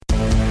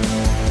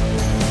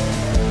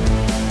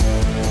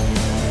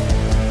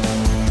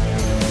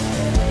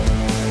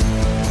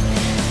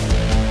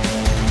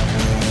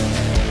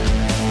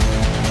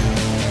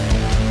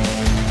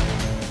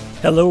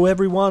Hello,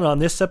 everyone. On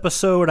this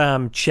episode,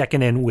 I'm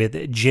checking in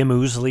with Jim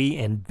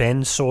Ousley and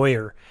Ben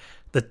Sawyer,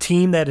 the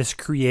team that has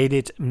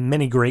created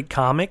many great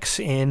comics,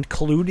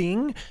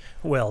 including,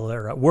 well,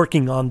 they're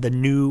working on the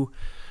new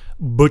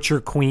Butcher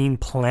Queen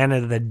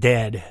Planet of the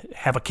Dead.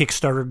 Have a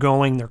Kickstarter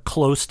going. They're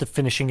close to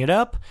finishing it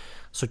up,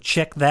 so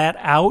check that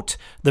out.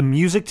 The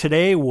music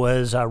today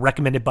was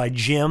recommended by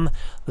Jim.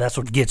 That's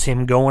what gets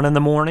him going in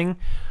the morning,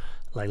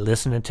 like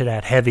listening to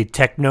that heavy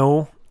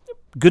techno.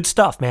 Good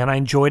stuff, man. I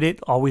enjoyed it.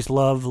 Always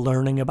love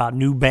learning about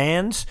new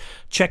bands.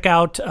 Check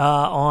out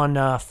on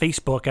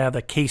Facebook. I have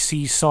the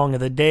KC Song of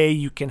the Day.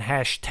 You can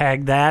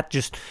hashtag that.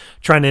 Just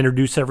trying to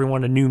introduce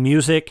everyone to new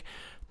music.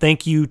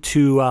 Thank you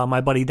to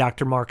my buddy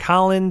Dr. Mark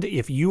Holland.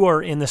 If you are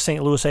in the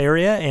St. Louis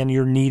area and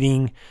you're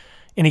needing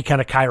any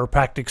kind of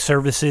chiropractic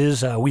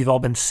services, we've all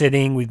been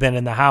sitting. We've been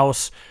in the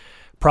house.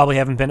 Probably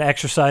haven't been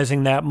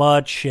exercising that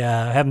much.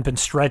 Haven't been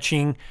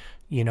stretching.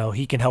 You know,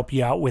 he can help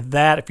you out with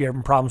that if you're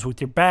having problems with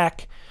your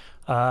back.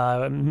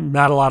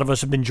 Not a lot of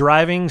us have been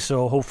driving,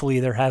 so hopefully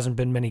there hasn't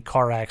been many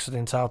car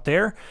accidents out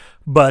there.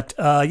 But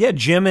yeah,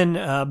 Jim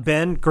and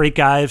Ben, great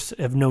guys.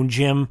 Have known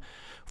Jim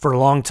for a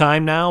long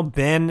time now.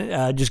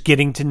 Ben, just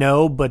getting to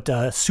know,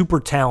 but super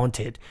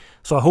talented.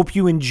 So I hope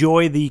you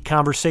enjoy the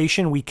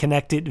conversation. We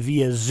connected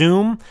via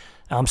Zoom.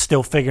 I'm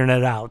still figuring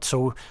it out.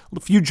 So a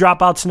few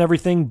dropouts and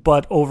everything,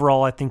 but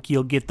overall I think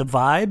you'll get the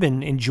vibe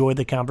and enjoy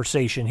the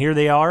conversation. Here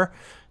they are,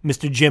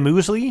 Mr. Jim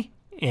Ousley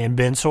and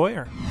Ben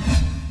Sawyer.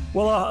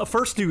 Well,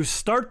 first to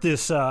start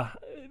this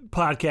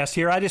podcast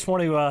here, I just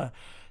want to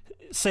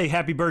say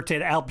happy birthday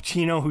to Al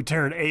Pacino, who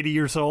turned 80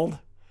 years old.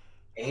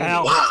 80.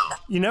 Al, wow.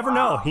 You never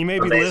know. He may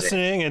be Amazing.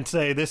 listening and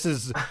say, this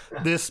is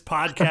this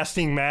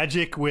podcasting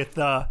magic with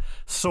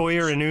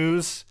Sawyer and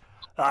Ooze.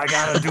 I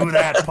got to do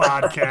that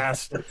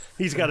podcast.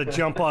 He's got to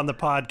jump on the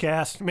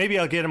podcast. Maybe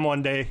I'll get him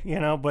one day, you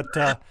know, but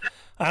I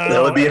don't know.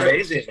 That would be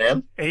amazing,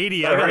 man.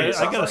 80,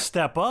 I got to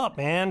step up,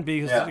 man,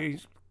 because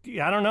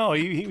I don't know.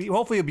 He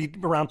hopefully he'll be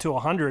around to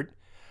 100.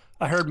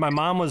 I heard my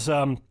mom was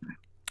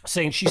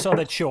saying she saw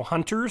that show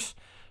Hunters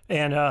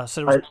and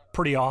said it was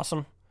pretty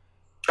awesome.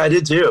 I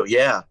did too.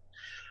 Yeah,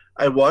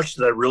 I watched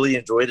it. I really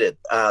enjoyed it.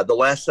 The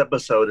last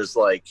episode is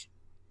like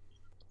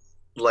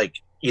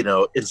you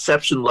know,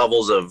 Inception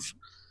levels of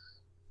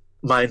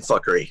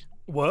mindfuckery.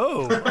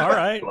 Whoa! All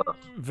right,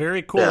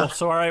 very cool. Yeah.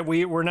 So all right,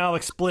 we're now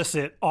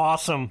explicit.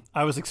 Awesome.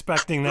 I was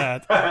expecting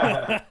that.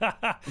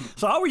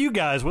 So how are you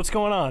guys? What's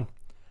going on?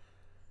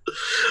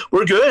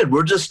 We're good.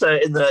 We're just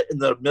in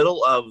the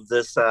middle of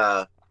this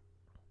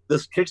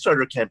this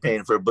Kickstarter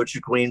campaign for Butcher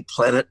Queen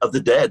Planet of the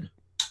Dead.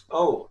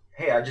 Oh,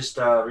 hey, I just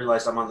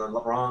realized I'm on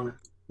the wrong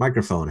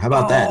microphone. How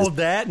about that? Oh,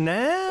 that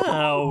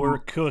now we're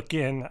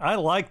cooking. I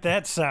like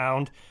that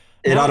sound.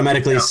 It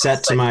automatically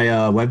set to my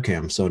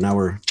webcam, so now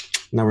we're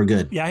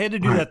good. Yeah, I had to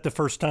do that the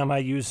first time I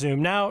used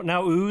Zoom. Now,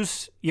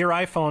 Ooze, your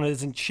iPhone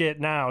isn't shit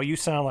now. You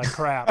sound like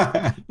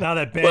crap. Now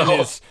that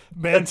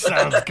Ben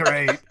sounds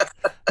great.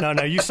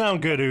 No, you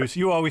sound good, Ooze.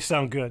 You always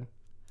sound good.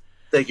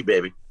 Thank you,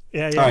 baby.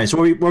 Yeah. All right, so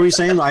what were you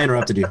saying? I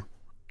interrupted you.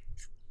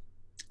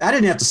 I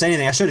didn't have to say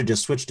anything. I should have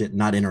just switched it and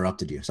not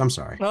interrupted you, so I'm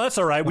sorry. No, that's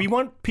all right. We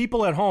want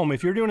people at home,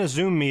 if you're doing a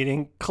Zoom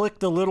meeting, click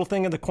the little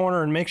thing in the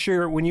corner and make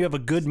sure when you have a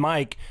good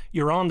mic,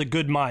 you're on the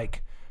good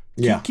mic.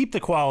 Keep the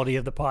quality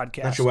of the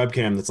podcast. That's your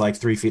webcam that's like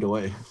 3 feet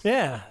away.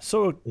 Yeah.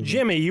 So,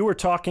 Jimmy, you were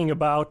talking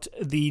about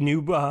the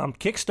new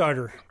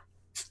Kickstarter.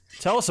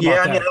 Tell us about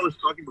that. Yeah, I mean, I was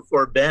talking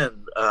before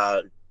Ben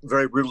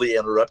very rudely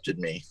interrupted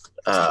me.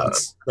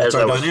 That's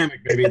our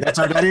dynamic, baby. That's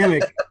our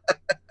dynamic.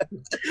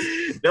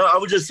 No, I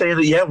was just saying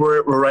that,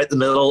 we're right in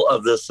the middle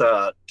of this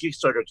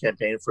Kickstarter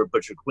campaign for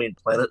Butcher Queen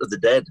Planet of the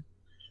Dead.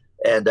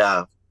 And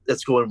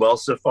it's going well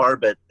so far.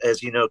 But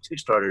as you know,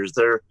 Kickstarters,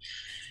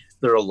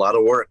 they're a lot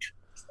of work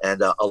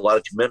and a lot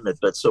of commitment.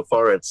 But so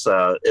far, it's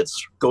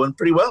going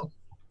pretty well.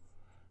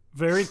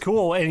 Very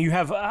cool. And you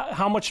have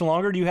how much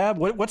longer do you have?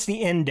 What's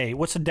the end date?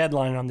 What's the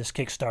deadline on this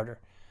Kickstarter?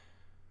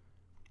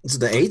 Is it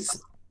the 8th?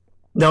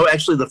 No,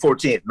 actually the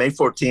 14th. May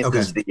 14th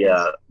is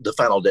the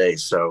final day.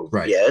 So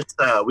right. Yeah, it's,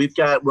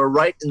 we're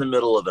right in the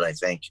middle of it, I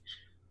think,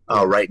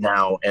 right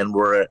now, and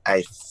we're at,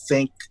 I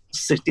think,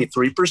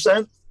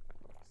 63%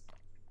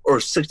 or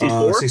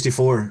 64.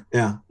 64.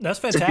 Yeah, that's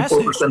fantastic.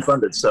 64%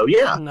 funded. So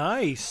yeah,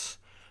 nice.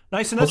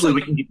 And hopefully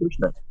we can keep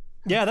pushing it.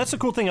 Yeah, that's the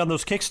cool thing on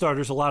those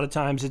Kickstarters. A lot of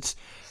times it's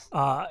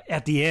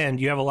at the end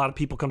you have a lot of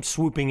people come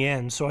swooping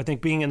in. So I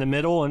think being in the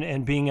middle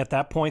and being at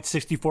that point,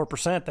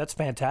 64%, that's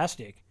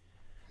fantastic.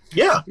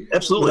 Yeah,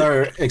 absolutely. With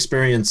our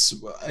experience,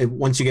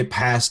 once you get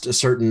past a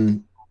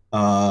certain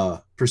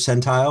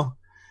percentile,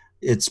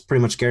 it's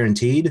pretty much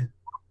guaranteed.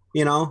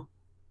 You know,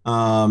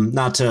 I'm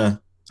not into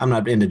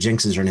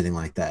jinxes or anything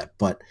like that,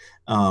 but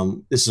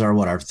this is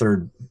our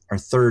third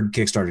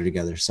Kickstarter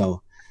together.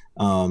 So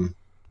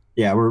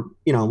yeah,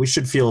 we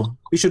should feel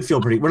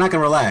pretty. We're not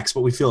gonna relax,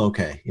 but we feel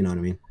okay. You know what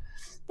I mean?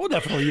 Well,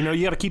 definitely. You know,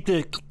 you got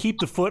to keep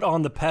the foot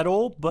on the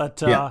pedal,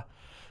 but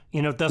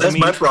you know, it doesn't. That's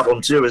my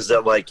problem too. Is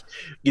that, like,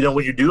 you know,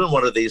 when you're doing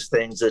one of these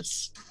things,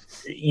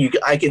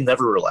 I can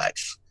never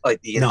relax. Like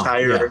the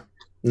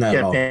Not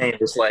at all. campaign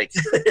is like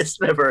it's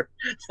never.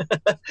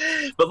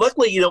 But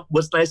luckily,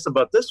 what's nice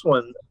about this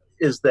one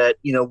is that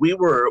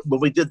when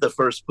we did the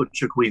first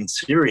Butcher Queen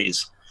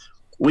series,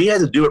 we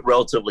had to do it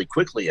relatively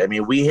quickly. I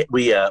mean, we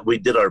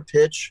did our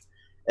pitch,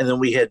 and then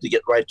we had to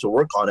get right to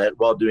work on it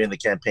while doing the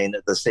campaign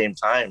at the same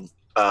time.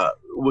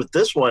 With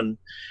this one,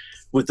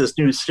 with this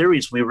new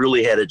series, we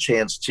really had a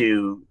chance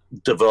to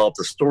develop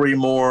the story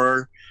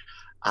more,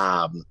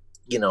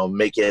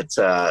 make it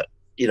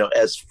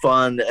as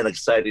fun and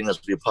exciting as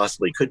we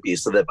possibly could be,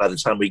 so that by the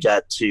time we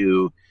got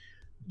to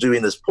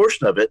doing this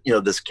portion of it,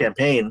 this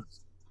campaign,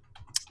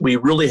 we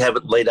really have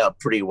it laid out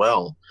pretty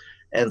well.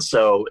 And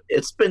so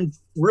it's been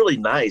really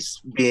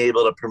nice being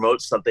able to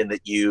promote something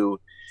that you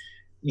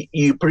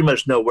pretty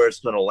much know where it's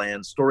going to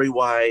land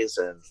story-wise.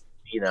 And,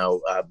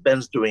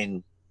 Ben's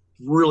doing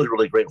really,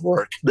 really great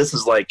work. This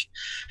is like,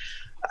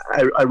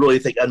 I really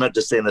think, I'm not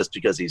just saying this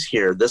because he's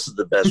here, this is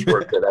the best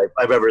work that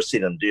I've ever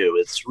seen him do.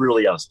 It's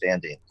really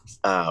outstanding.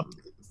 Now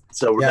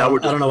we're I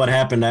don't know what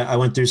happened. I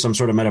went through some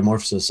sort of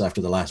metamorphosis after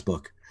the last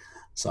book.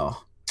 So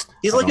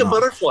he's like a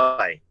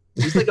butterfly.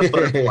 He's like a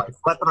butterfly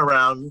flapping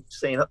around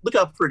saying, look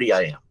how pretty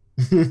I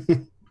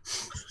am.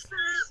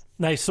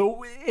 Nice.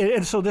 So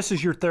this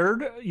is your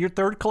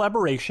third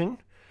collaboration.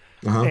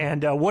 Uh-huh.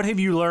 And what have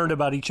you learned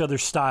about each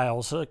other's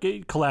styles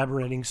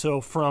collaborating?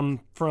 So from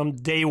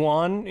day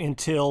one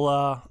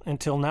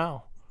until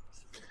now.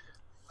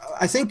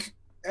 I think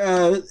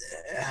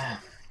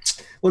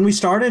when we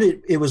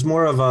started, it was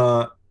more of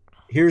a,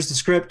 here's the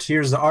script,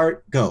 here's the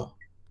art, go.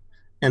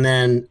 And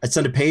then I'd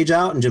send a page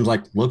out and Jim's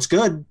like, looks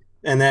good.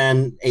 And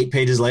then 8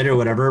 pages later,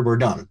 whatever, we're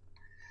done.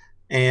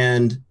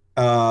 And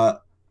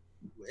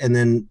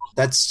then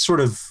that's sort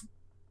of,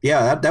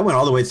 that went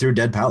all the way through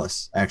Dead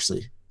Palace,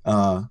 actually.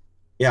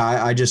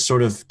 I just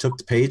sort of took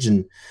the page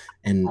and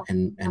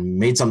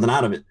made something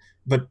out of it.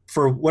 But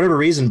for whatever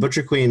reason,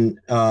 Butcher Queen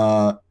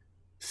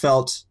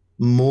felt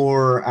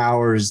more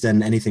ours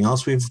than anything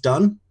else we've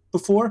done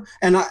before.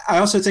 And I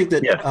also think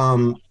that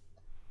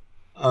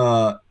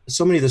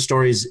so many of the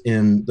stories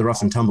in the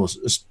Rough and Tumble,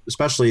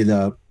 especially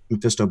the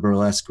Mephisto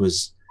Burlesque,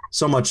 was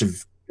so much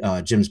of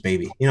Jim's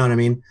baby. You know what I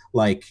mean?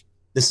 Like,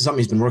 this is something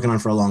he's been working on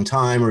for a long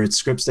time, or it's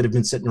scripts that have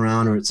been sitting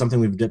around, or it's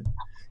something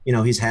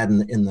he's had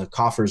in the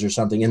coffers or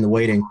something in the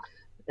waiting.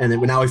 And then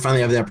now we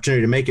finally have the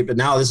opportunity to make it, but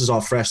now this is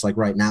all fresh, like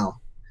right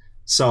now.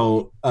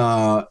 So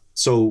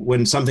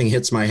when something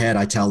hits my head,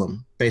 I tell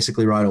him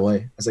basically right away.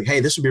 I was like, hey,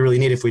 this would be really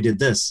neat if we did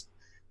this.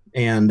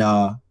 And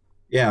about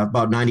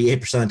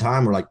 98% of the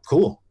time we're like,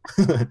 cool.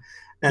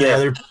 And the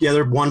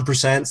other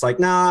 1%, it's like,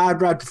 nah, I'd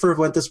prefer if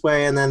it went this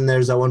way. And then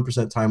there's that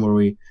 1% time where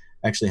we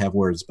actually have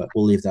words, but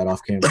we'll leave that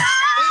off camera.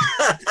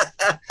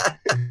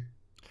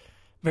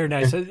 Very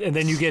nice. And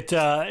then you get,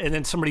 and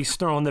then somebody's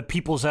throwing the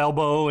people's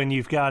elbow, and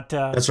you've got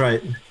that's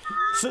right.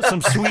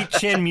 Some sweet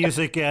chin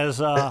music, as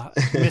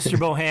Mr.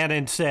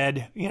 Bohannon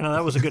said.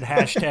 That was a good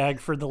hashtag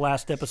for the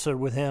last episode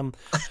with him.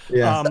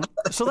 Yeah.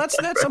 So that's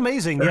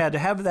amazing. Yeah, to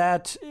have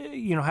that,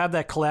 have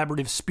that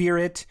collaborative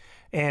spirit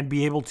and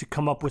be able to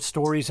come up with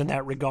stories in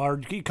that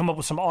regard, come up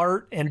with some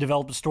art and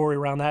develop a story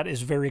around that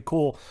is very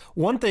cool.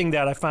 One thing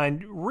that I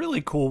find really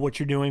cool what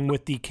you're doing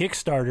with the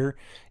Kickstarter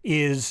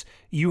is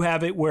you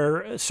have it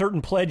where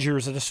certain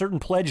pledgers at a certain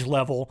pledge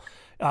level,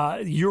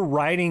 you're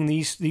writing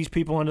these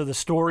people into the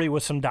story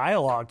with some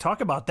dialogue.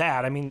 Talk about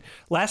that. I mean,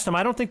 last time,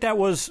 I don't think that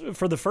was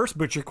for the first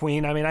Butcher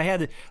Queen. I mean, I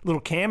had a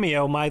little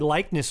cameo. My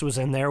likeness was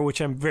in there,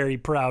 which I'm very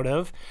proud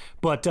of.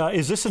 But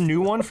is this a new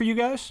one for you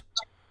guys?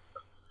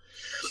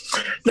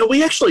 No,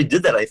 we actually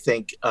did that, I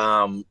think,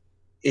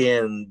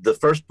 in the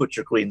first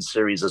Butcher Queen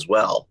series as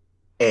well.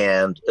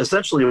 And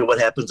essentially what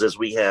happens is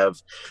we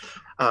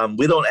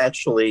don't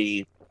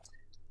actually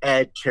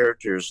add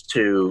characters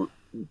to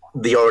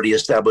the already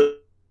established.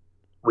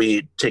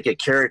 We take a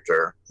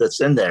character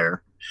that's in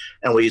there,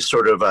 and we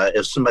sort of,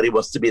 if somebody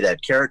wants to be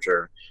that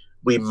character,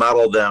 we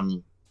model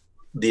them,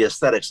 the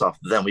aesthetics off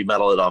of them. We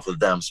model it off of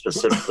them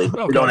specifically.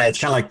 Okay. We don't it's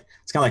kind of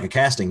like a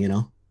casting,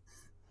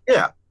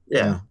 Yeah.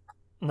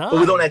 No,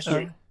 but we don't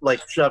actually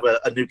shove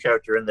a new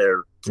character in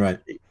there, right,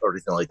 or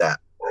anything like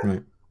that.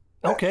 Right.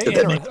 Okay.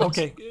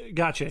 Okay.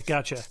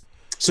 Gotcha.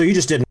 So you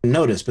just didn't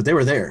notice, but they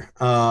were there.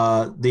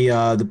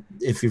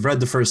 If you've read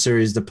the first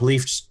series, the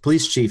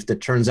police chief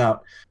that turns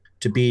out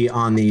to be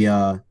on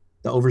the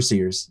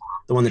overseers,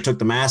 the one that took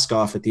the mask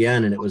off at the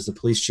end, and it was the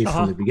police chief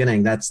from the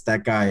beginning.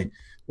 That guy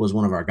was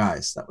one of our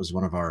guys. That was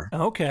one of our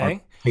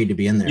paid to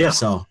be in there. Yeah.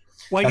 So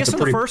I guess in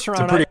the first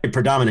round, it's a pretty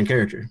predominant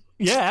character.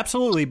 Yeah,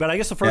 absolutely. But I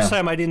guess the first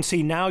time I didn't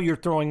see. Now you're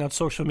throwing on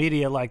social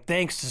media like,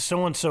 thanks to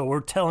so and so, we're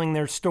telling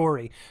their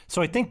story.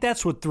 So I think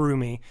that's what threw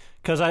me,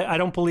 because I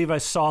don't believe I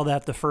saw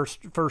that the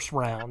first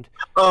round.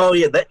 Oh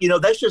yeah,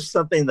 that's just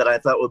something that I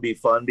thought would be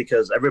fun,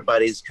 because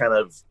everybody's kind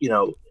of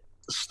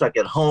stuck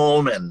at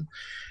home,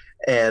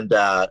 and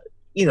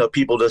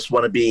people just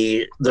want to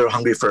be, they're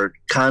hungry for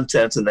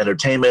content and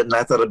entertainment, and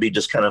I thought it'd be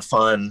just kind of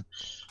fun.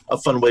 A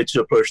fun way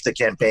to approach the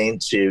campaign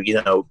to,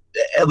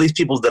 at least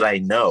people that I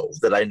know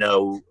that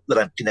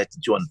I'm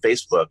connected to on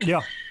Facebook.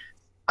 Yeah.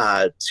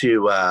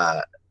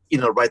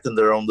 write them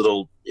their own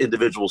little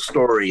individual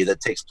story that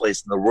takes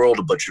place in the world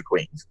of Butcher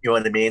Queen. You know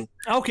what I mean?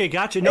 Okay,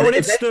 gotcha. No, and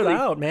it stood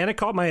out, man. It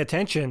caught my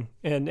attention.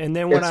 And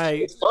then when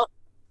it's fun.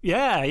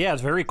 Yeah,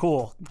 it's very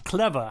cool.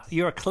 Clever.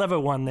 You're a clever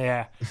one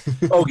there.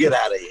 Oh, get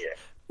out of here.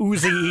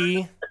 Uzi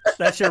E.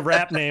 That's your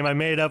rap name I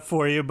made up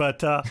for you,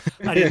 but I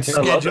didn't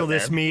schedule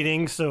this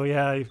meeting, so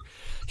I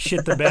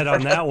shit the bed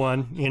on that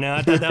one.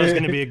 I thought that was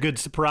going to be a good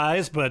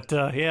surprise, but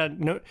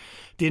no,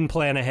 didn't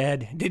plan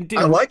ahead. Didn't.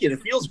 I like it.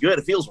 It feels good.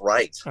 It feels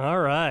right. All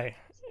right.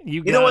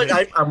 You know what?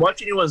 I'm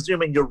watching you on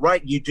Zoom, and you're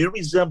right. You do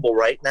resemble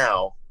right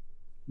now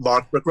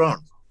Mark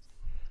McGrone.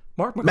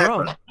 Mark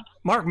McGrone.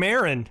 Mark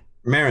Maron.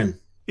 Maron.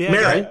 Yeah,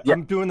 Maron.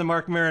 I'm doing the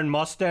Mark Maron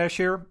mustache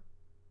here.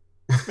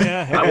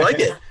 Yeah, I like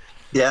it.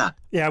 Yeah.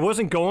 Yeah, I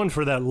wasn't going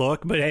for that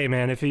look, but hey,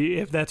 man,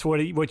 if that's what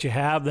you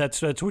have,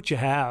 that's what you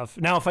have.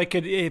 Now, if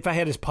I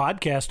had his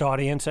podcast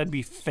audience, that'd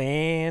be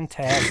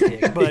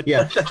fantastic. But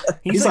yeah,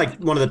 he's like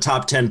one of the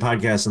top 10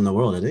 podcasts in the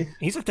world, isn't he?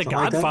 He's like the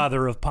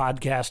godfather of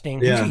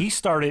podcasting. Yeah. He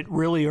started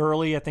really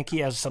early. I think he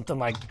has something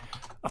like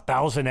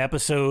 1,000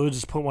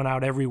 episodes. Put one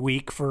out every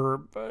week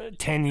for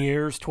 10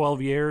 years,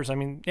 12 years. I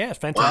mean, yeah, it's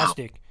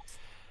fantastic. Wow.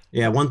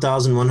 Yeah,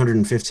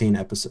 1,115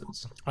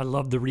 episodes. I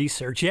love the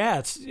research. Yeah,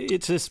 it's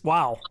just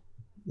wow.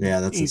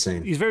 Yeah, that's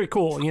insane. He's very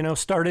cool.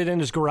 Started in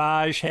his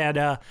garage, had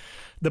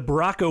the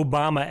Barack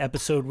Obama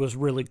episode was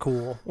really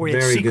cool, where he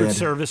had Secret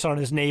Service on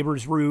his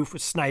neighbor's roof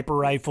with sniper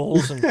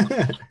rifles. And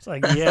it's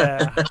like,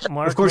 yeah.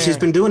 Mark of course, Maron. He's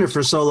been doing it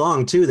for so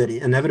long, too, that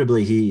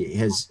inevitably he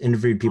has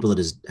interviewed people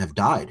that have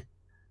died.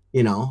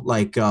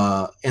 Like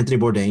Anthony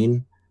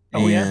Bourdain.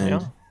 Oh, yeah.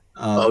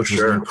 Which was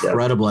an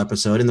incredible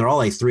episode. And they're all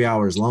like 3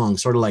 hours long,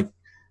 sort of like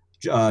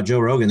Joe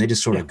Rogan. They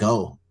just sort of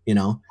go,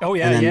 Oh,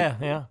 yeah, and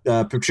then,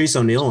 yeah. Patrice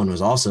O'Neill one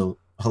was also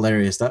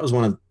hilarious. That was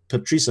one of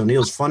Patrice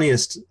O'Neill's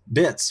funniest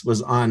bits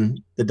was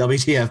on the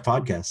WTF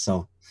podcast.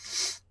 So,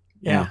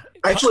 yeah.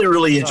 I actually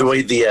really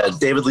enjoyed the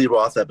David Lee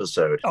Roth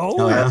episode.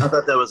 Oh, I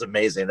thought that was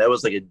amazing. That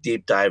was like a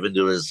deep dive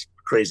into his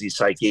crazy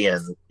psyche,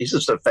 and he's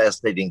just a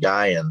fascinating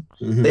guy. And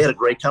they had a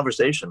great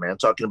conversation, man,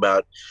 talking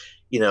about,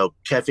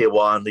 Cafe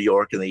Wa in New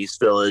York and the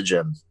East Village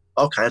and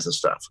all kinds of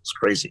stuff. It's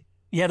crazy.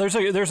 Yeah, there's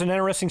an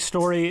interesting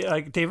story.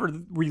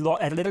 David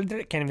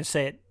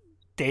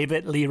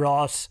Lee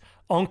Roth's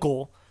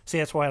uncle. See,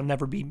 that's why I'll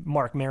never be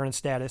Mark Maron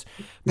status.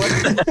 But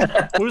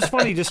it was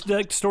funny, just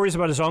stories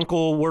about his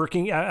uncle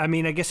working. I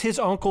mean, I guess his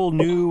uncle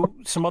knew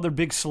some other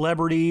big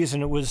celebrities,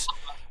 and it was,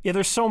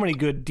 there's so many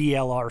good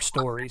DLR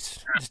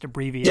stories, just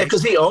abbreviate. Yeah,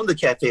 because he owned the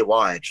Cafe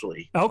Y,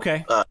 actually.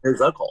 Okay.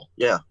 His uncle,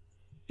 yeah.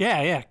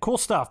 Yeah, cool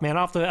stuff, man.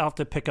 I'll have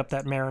to pick up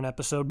that Maron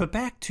episode. But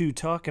back to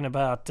talking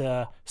about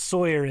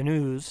Sawyer and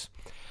Ooze.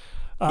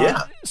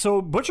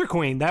 So Butcher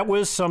Queen, that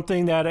was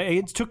something that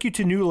it took you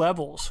to new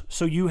levels.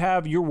 So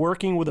you're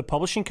working with a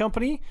publishing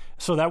company.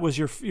 So that was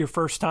your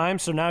first time.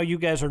 So now you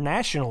guys are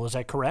national. Is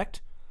that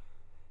correct?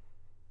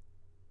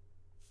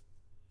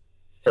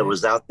 It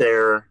was out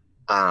there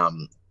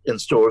in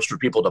stores for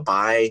people to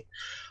buy.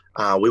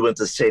 We went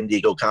to San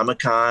Diego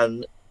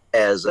Comic-Con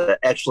as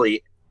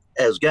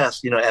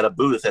guests, at a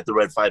booth at the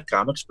Red 5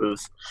 Comics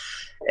booth,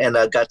 and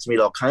got to meet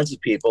all kinds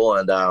of people.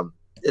 And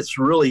it's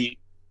really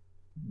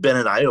been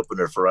an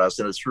eye-opener for us,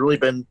 and it's really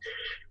been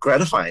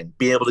gratifying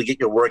being able to get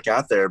your work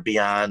out there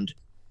beyond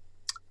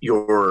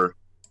your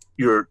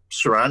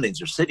surroundings,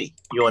 your city.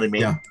 You know what I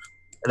mean? Yeah.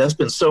 And that's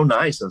been so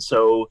nice and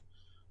so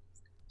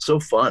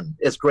fun.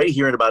 It's great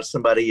hearing about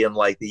somebody in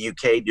like the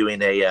UK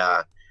doing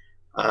a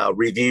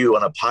review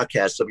on a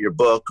podcast of your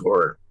book,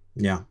 or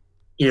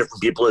hear from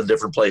people in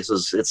different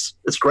places.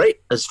 It's great.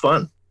 It's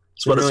fun.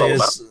 It's what it's all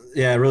about.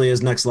 Yeah, it really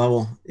is next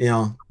level.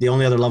 The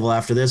only other level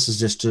after this is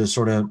just to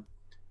sort of,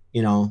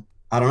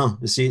 I don't know,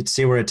 to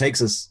see where it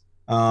takes us.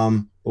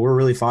 But we're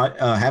really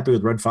happy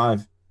with Red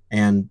 5,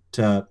 and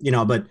but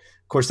of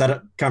course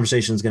that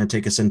conversation is going to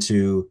take us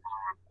into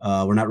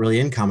we're not really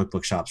in comic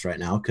book shops right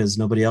now because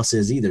nobody else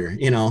is either.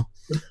 So,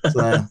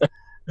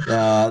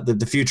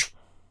 the future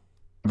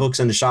books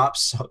into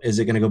shops, is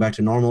it going to go back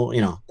to normal?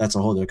 That's a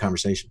whole other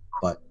conversation.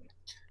 But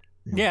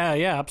yeah,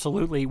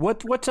 absolutely.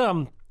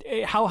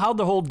 How'd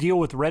the whole deal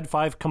with Red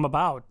 5 come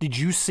about? Did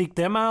you seek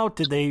them out?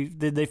 Did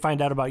they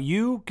find out about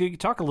you? Can you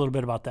talk a little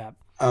bit about that?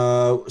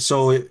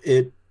 So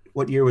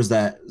what year was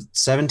that?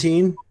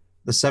 17?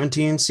 The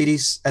 17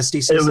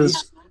 SDCC? It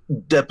was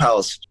Dead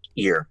Palace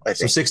year, I think.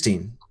 So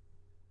 16.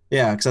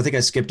 Yeah, because I think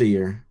I skipped a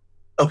year.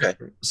 Okay.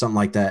 Something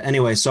like that.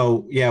 Anyway,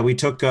 so yeah, we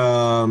took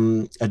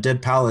a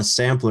Dead Palace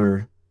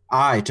sampler.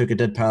 I took a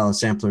Dead Palace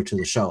sampler to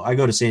the show. I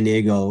go to San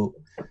Diego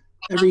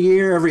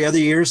every other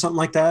year, something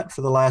like that,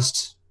 for the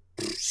last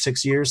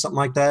 6 years, something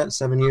like that,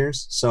 7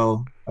 years.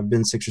 So I've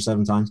been 6 or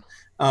 7 times.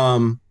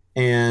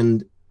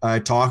 And I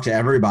talk to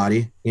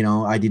everybody,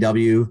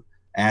 IDW,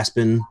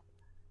 Aspen,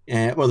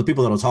 and the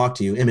people that'll talk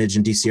to you. Image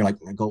and DC are like,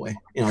 go away.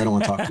 They don't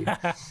want to talk to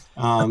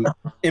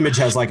you. Image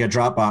has like a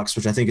Dropbox,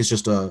 which I think is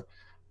just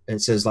it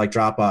says like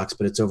Dropbox,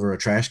 but it's over a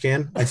trash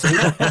can, I think.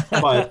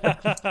 But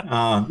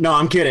no,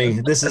 I'm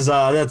kidding. This is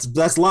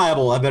that's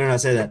liable. I better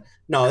not say that.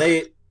 No,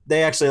 they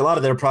they actually, a lot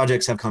of their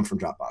projects have come from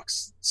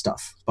Dropbox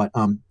stuff, but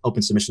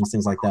open submissions,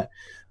 things like that.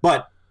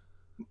 But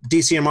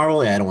DC and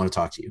Marvel, I don't want to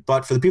talk to you.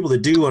 But for the people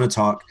that do want to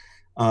talk,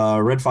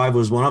 Red 5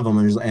 was one of them,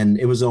 and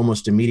it was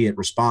almost immediate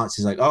response.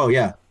 He's like, oh,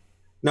 yeah.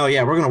 No,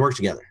 yeah, we're going to work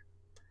together,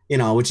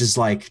 which is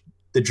like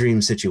the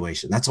dream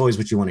situation. That's always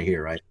what you want to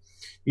hear, right?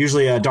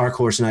 Usually Dark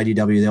Horse and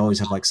IDW, they always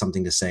have like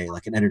something to say,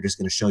 like an editor's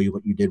going to show you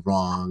what you did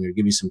wrong or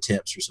give you some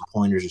tips or some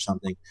pointers or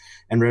something.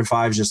 And Red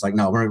 5 is just like,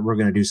 no, we're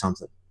going to do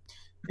something.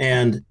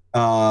 And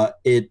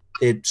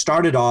it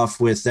started off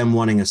with them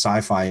wanting a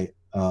sci-fi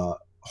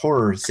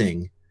horror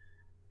thing.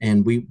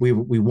 And we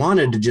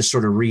wanted to just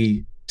sort of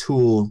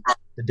retool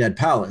the Dead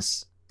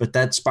Palace, but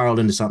that spiraled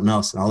into something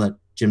else. And I'll let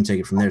Jim take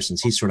it from there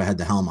since he sort of had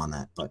the helm on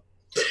that. But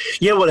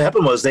yeah, what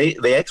happened was they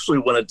actually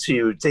wanted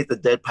to take the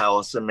Dead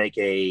Palace and make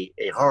a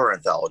horror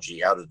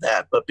anthology out of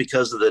that. But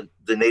because of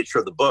the nature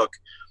of the book,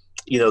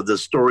 the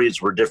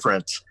stories were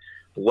different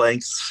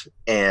lengths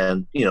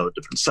and,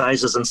 different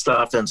sizes and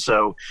stuff. And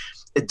so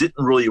it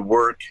didn't really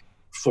work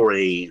for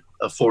a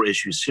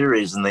 4-issue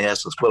series. And they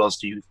asked us, what else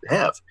do you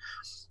have?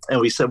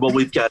 And we said, well,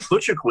 we've got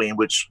Butcher Queen,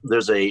 which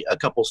there's a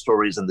couple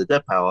stories in the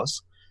Dead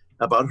Palace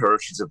about her.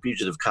 She's a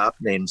fugitive cop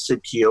named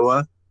Sid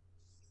Kiowa.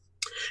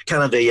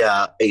 Kind of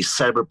a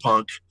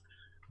cyberpunk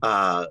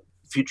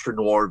future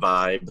noir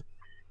vibe.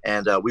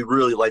 And we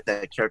really like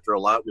that character a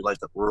lot. We like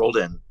that world.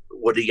 And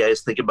what do you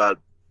guys think about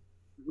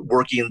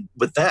working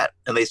with that?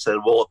 And they said,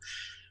 well,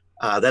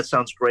 that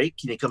sounds great.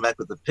 Can you come back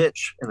with a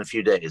pitch in a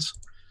few days?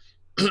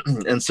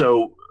 And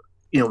so,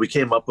 we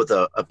came up with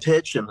a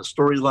pitch and a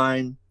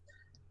storyline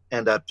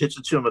and pitched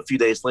it to them a few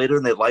days later,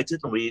 and they liked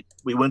it. And we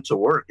went to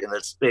work, and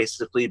it's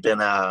basically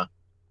been a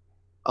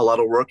lot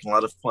of work and a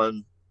lot of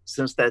fun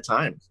since that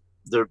time.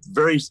 They're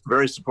very,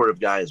 very supportive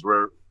guys.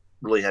 We're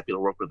really happy to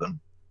work with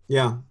them.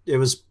 Yeah, it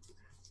was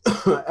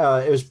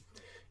it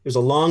was a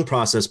long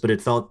process, but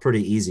it felt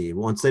pretty easy.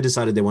 Once they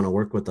decided they want to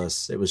work with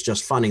us, it was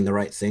just finding the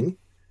right thing,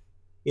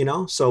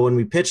 So when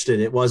we pitched it,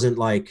 it wasn't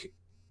like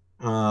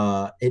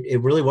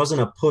it really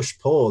wasn't a push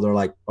pull. They're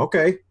like,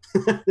 okay,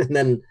 and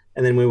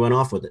then we went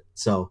off with it.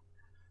 So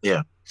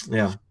yeah.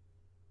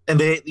 And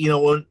they,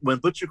 when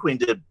Butcher Queen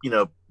did,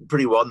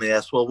 pretty well, and they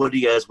asked, well, what do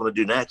you guys want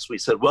to do next? We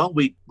said, well,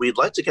 we'd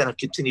like to kind of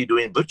continue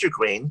doing Butcher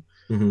Queen,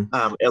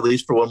 at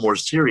least for one more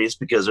series,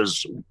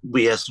 because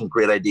we have some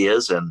great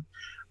ideas, and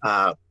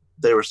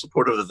they were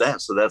supportive of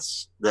that. So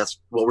that's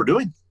what we're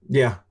doing.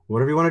 Yeah.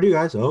 Whatever you want to do,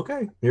 guys.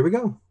 Okay, here we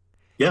go.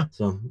 Yeah.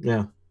 So,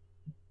 yeah.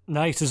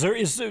 Nice. Are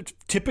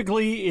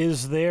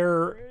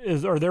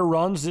there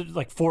runs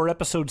like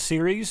 4-episode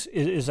series?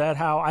 Is that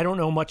how? I don't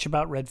know much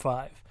about Red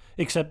 5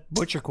 except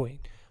Butcher Queen.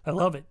 I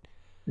love it.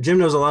 Jim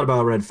knows a lot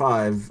about Red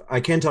 5.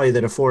 I can tell you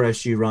that a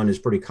 4-SG run is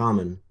pretty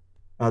common.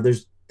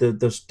 There's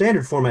the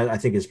standard format, I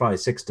think, is probably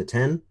 6 to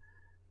 10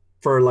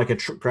 for like a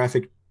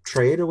graphic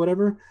trade or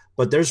whatever.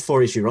 But there's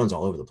 4-issue runs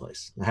all over the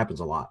place. It happens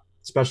a lot,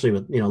 especially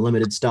with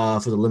limited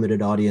stuff with a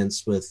limited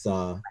audience, with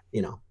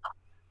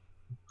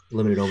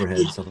limited overhead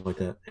and stuff like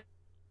that.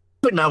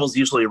 Quick novels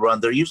usually run.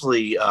 They're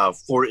usually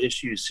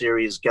 4-issue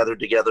series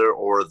gathered together,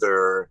 or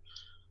they're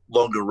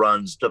longer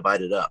runs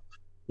divided up.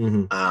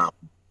 Mm-hmm.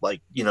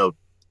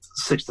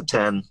 6 to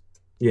 10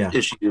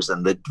 issues,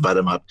 and they divide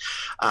them up.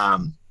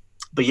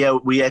 But yeah,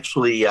 we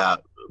actually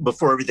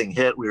before everything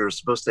hit, we were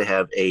supposed to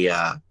have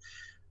a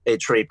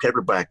trade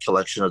paperback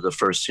collection of the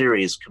first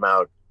series come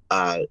out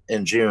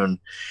in June,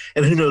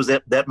 and who knows,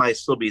 that might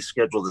still be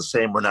scheduled the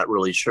same. We're not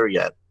really sure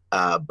yet,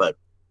 but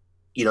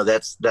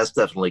that's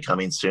definitely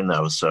coming soon,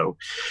 though. So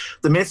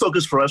the main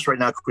focus for us right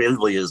now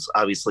creatively is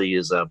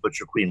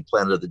Butcher Queen,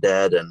 Planet of the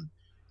Dead, and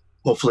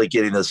hopefully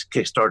getting this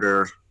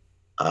Kickstarter,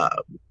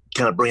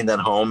 kind of bringing that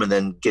home, and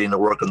then getting to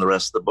work on the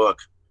rest of the book,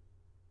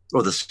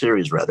 or the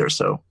series rather.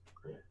 So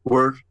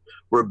we're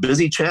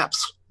busy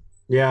chaps.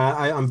 Yeah,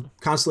 I'm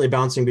constantly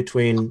bouncing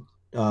between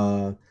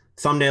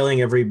thumbnailing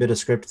every bit of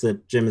script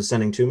that Jim is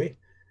sending to me.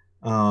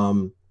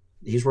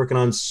 He's working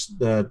on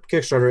the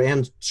Kickstarter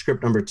and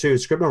script number 2.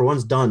 Script number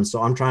 1's done,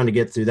 so I'm trying to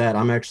get through that.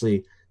 I'm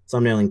actually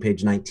thumbnailing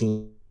page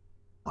 19,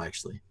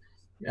 actually,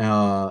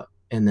 and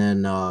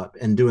then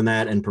and doing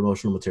that and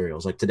promotional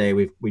materials. Like today,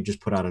 we just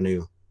put out a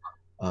new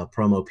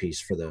promo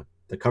piece for the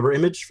cover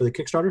image for the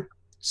Kickstarter.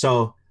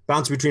 So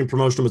bouncing between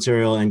promotional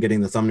material and getting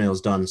the thumbnails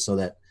done, so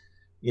that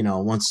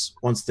once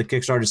the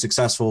Kickstarter is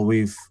successful,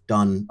 we've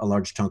done a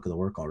large chunk of the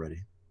work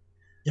already.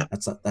 Yeah,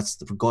 that's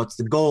the goal. It's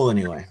the goal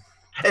anyway.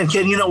 And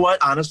Ken, you know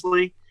what?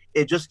 Honestly,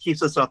 it just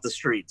keeps us off the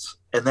streets,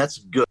 and that's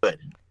good.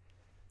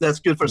 That's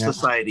good for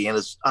society, and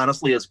it's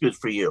good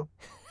for you.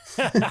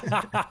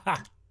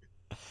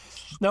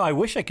 No, I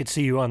wish I could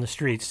see you on the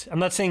streets. I'm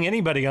not saying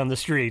anybody on the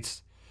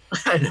streets.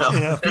 I know.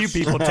 A few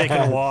people taking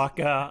a walk.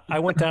 I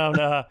went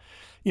down,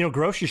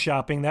 grocery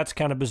shopping. That's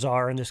kind of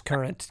bizarre in this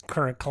current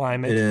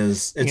climate. It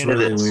is. It's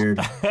really weird.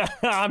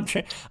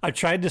 I've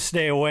tried to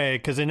stay away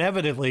because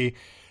inevitably,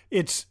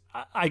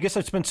 I guess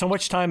I spend so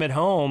much time at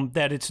home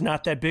that it's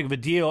not that big of a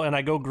deal. And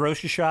I go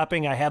grocery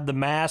shopping, I have the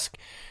mask,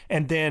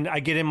 and then I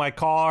get in my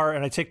car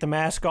and I take the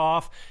mask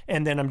off,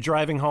 and then I'm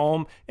driving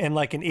home, and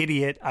like an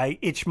idiot, I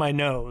itch my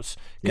nose.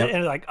 Yep.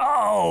 And like,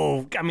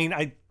 oh, I mean,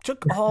 I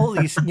took all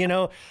these,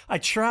 I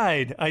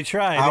tried.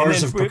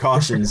 Hours of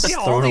precautions Yeah,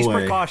 all thrown these away.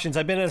 precautions.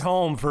 I've been at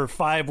home for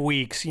 5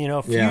 weeks,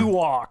 a few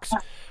walks.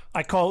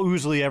 I call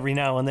Oozley every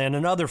now and then,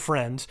 and other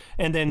friends,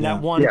 and then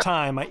that one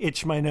time I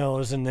itch my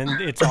nose, and then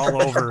it's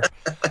all over.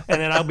 And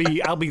then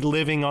I'll be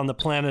living on the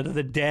planet of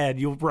the dead.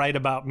 You'll write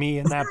about me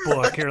in that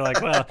book. You're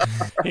like, well,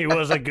 he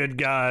was a good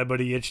guy,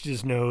 but he itched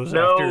his nose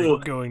after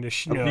going to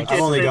Schnucks.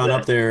 I've only gone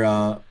up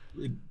there.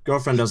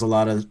 Girlfriend does a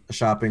lot of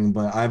shopping,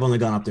 but I've only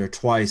gone up there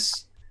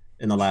twice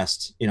in the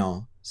last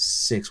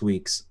 6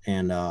 weeks,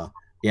 and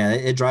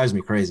it drives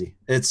me crazy.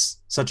 It's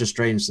such a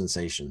strange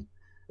sensation.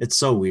 It's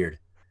so weird.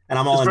 And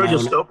I'm all it's in very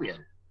my dystopian.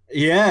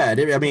 Yeah,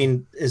 I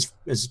mean, as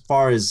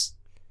far as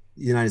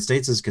the United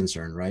States is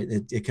concerned, right?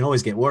 It can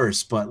always get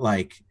worse, but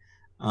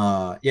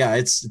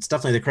it's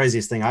definitely the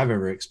craziest thing I've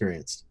ever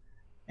experienced.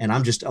 And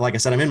I'm just, like I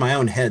said, I'm in my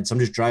own head, so I'm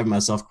just driving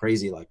myself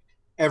crazy. Like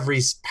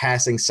every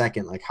passing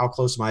second, like how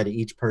close am I to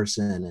each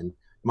person, and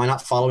am I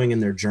not following in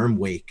their germ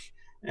wake?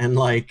 And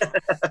like,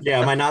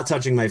 am I not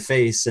touching my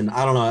face? And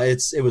I don't know.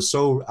 It was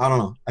so, I don't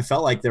know. I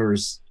felt like there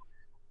was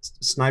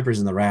snipers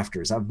in the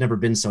rafters. I've never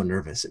been so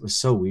nervous. It was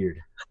so weird.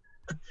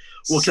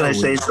 Well, can I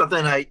say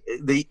something?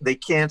 They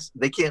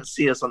can't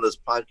see us on this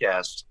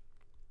podcast,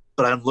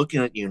 but I'm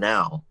looking at you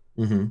now,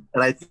 and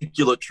I think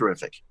you look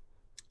terrific.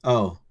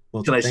 Oh,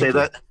 well, can I say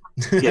that?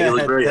 Yeah, you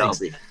look very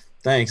healthy.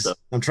 Thanks. So.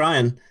 I'm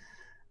trying.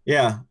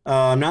 Yeah,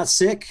 I'm not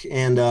sick,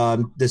 and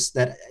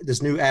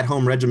this new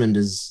at-home regimen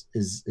is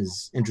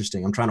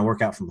interesting. I'm trying to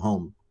work out from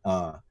home.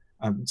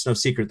 It's no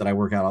secret that I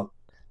work out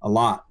a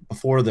lot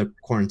before the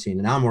quarantine,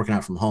 and now I'm working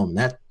out from home.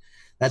 That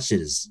shit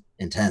is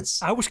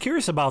intense. I was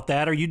curious about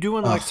that. Are you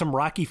doing like some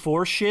Rocky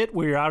IV shit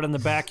where you're out in the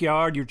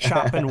backyard, you're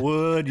chopping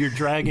wood, you're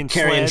dragging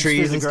carrying sleds trees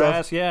through the and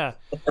grass? stuff? Yeah.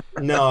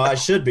 No, I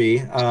should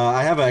be.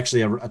 I have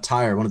actually a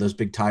tire, one of those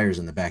big tires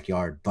in the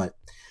backyard, but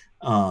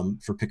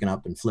for picking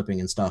up and flipping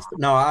and stuff. But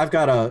no, I've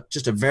got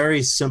just a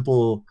very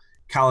simple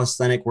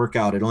calisthenic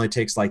workout. It only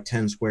takes like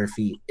 10 square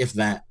feet, if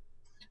that.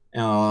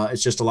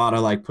 It's just a lot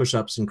of like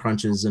push-ups and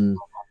crunches, and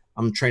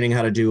I'm training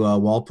how to do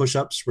wall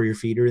push-ups where your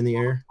feet are in the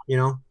air,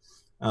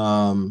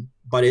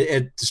 but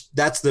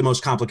that's the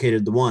most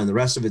complicated one. The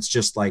rest of it's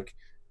just like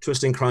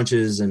twisting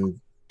crunches and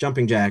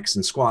jumping jacks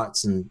and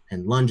squats and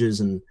lunges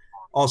and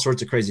all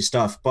sorts of crazy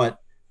stuff. But,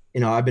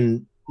 I've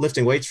been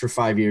lifting weights for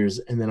 5 years,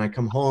 and then I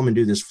come home and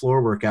do this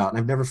floor workout, and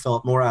I've never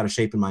felt more out of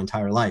shape in my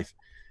entire life.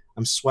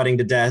 I'm sweating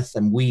to death.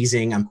 I'm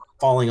wheezing. I'm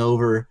falling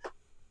over.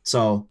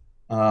 So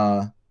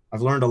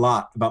I've learned a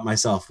lot about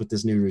myself with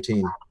this new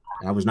routine.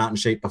 I was not in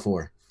shape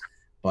before.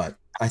 But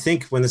I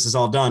think when this is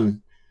all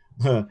done,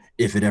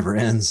 if it ever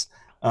ends,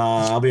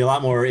 I'll be a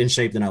lot more in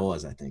shape than I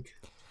was, I think.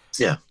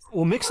 Yeah.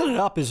 Well, mixing it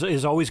up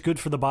is always good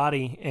for the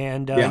body.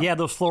 And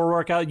those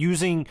floor workouts,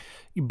 using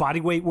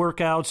body weight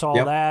workouts,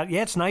 all that.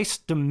 Yeah, it's nice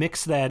to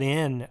mix that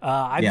in.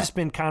 I've just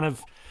been kind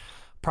of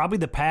probably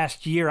the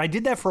past year. I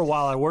did that for a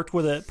while. I worked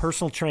with a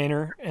personal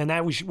trainer, and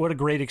that was what a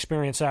great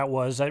experience that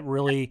was. That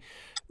really,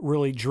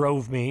 really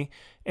drove me.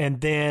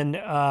 And then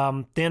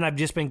I've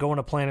just been going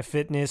to Planet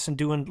Fitness and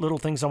doing little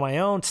things on my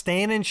own,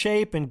 staying in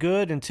shape and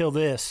good until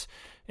this.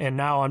 And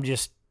now I'm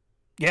just,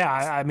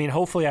 I mean,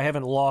 hopefully I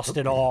haven't lost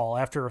it all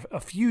after a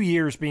few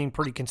years being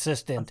pretty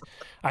consistent.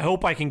 I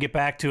hope I can get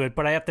back to it,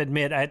 but I have to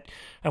admit, I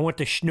went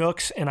to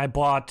Schnucks and I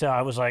bought,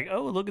 I was like,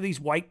 oh, look at these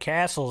White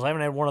Castles. I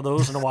haven't had one of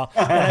those in a while.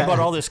 And I bought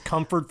all this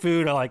comfort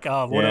food. I'm like,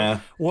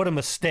 oh, what a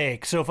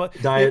mistake. So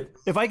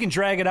if I can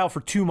drag it out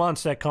for 2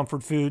 months, that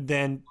comfort food,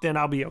 then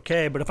I'll be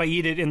okay. But if I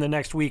eat it in the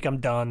next week, I'm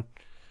done.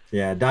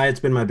 Yeah, diet's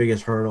been my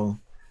biggest hurdle.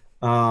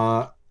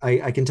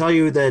 I can tell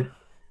you that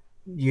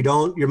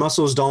your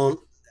muscles don't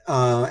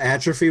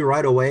atrophy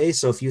right away.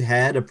 So if you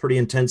had a pretty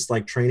intense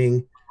like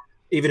training,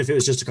 even if it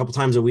was just a couple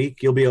times a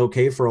week, you'll be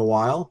okay for a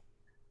while.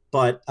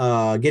 But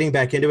getting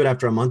back into it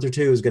after a month or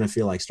two is going to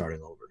feel like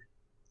starting over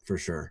for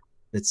sure.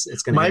 It's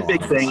going to. My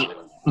big thing,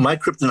 my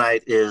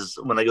kryptonite is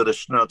when I go to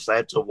Schnucks, I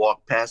have to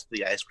walk past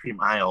the ice cream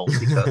aisle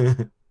because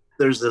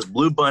there's this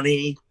Blue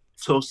Bunny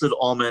toasted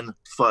almond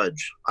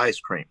fudge ice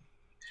cream,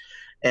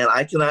 and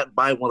I cannot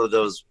buy one of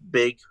those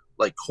big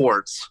like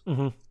quarts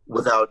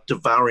without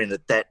devouring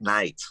it that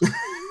night.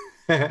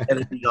 And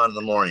it'd be gone in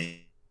the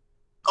morning.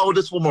 Oh,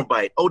 just one more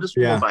bite. Oh, just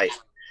one more bite.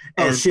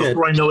 And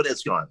before I know it,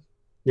 it's gone.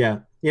 Yeah.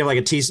 You have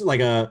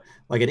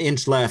like an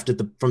inch left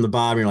from the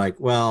bottom. You're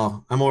like,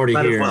 well, I'm already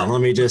here. Let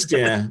me just,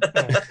 I'm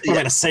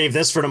going to save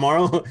this for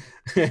tomorrow.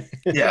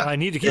 Yeah. I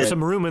need to keep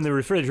some room in the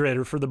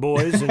refrigerator for the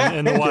boys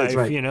and the wife,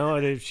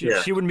 right.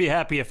 She wouldn't be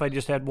happy if I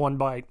just had one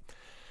bite.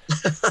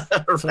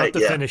 So I have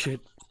to finish it.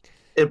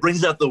 It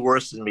brings out the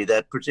worst in me,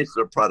 that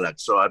particular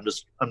product. So I'm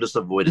just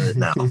avoiding it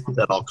now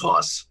at all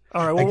costs.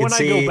 All right. Well, when I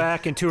go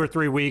back in 2 or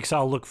 3 weeks,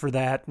 I'll look for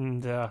that.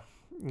 And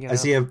I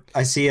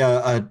see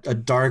a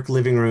dark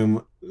living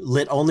room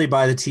lit only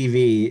by the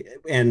TV,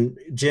 and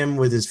Jim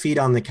with his feet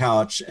on the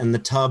couch and the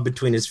tub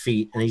between his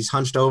feet, and he's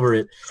hunched over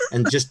it,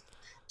 and just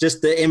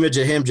the image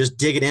of him just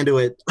digging into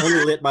it,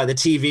 only lit by the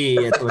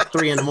TV at like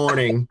 3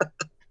 a.m,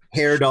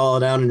 hair doll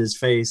down in his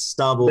face,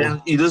 stubble.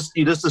 Man, you just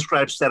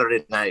described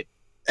Saturday night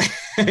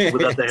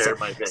without the hair in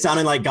my face.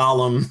 Sounding like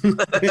Gollum.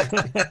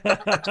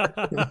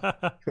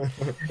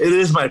 It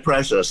is my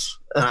precious.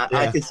 Yeah.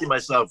 I can see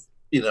myself,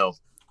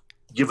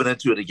 giving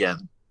into it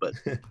again, but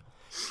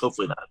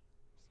hopefully not.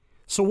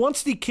 So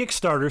once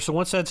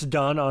that's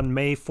done on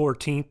May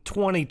 14th,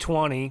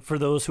 2020, for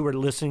those who are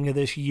listening to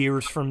this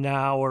years from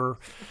now, or,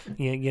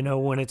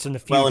 when it's in the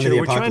future,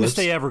 we're trying to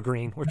stay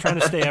evergreen. We're trying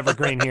to stay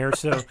evergreen here.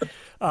 So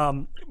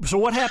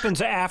what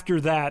happens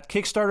after that?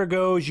 Kickstarter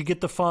goes, you get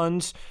the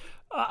funds.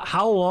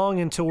 How long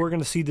until we're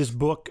going to see this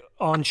book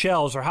on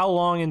shelves, or how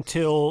long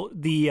until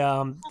the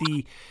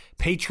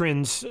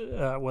patrons,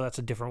 that's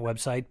a different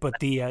website, but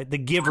the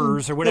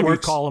givers, or whatever you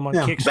call them on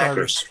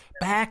Kickstarter.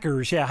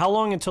 Backers, yeah. How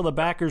long until the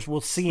backers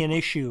will see an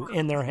issue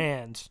in their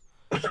hands?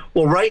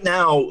 Well, right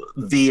now,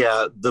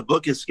 the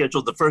book is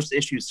scheduled, the first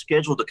issue is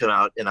scheduled to come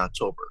out in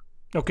October.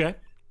 Okay.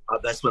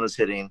 That's when it's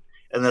hitting,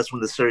 and that's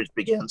when the series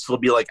begins. So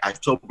it'll be like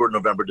October,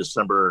 November,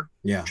 December,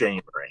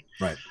 January.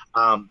 Right.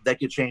 That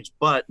could change,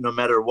 but no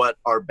matter what,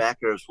 our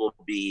backers will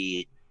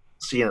be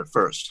seeing it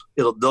first.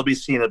 They'll be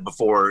seeing it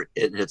before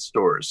it hits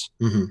stores.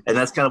 Mm-hmm. And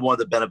that's kind of one of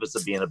the benefits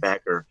of being a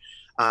backer.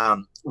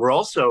 We're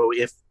also,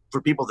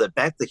 for people that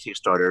back the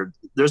Kickstarter,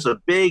 there's a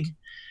big,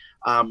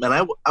 and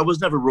I was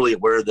never really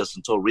aware of this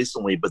until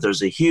recently, but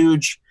there's a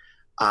huge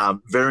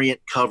variant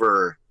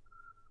cover,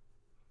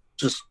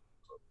 just,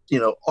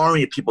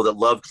 army of people that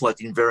love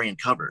collecting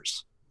variant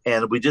covers.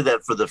 And we did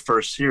that for the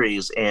first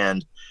series,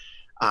 and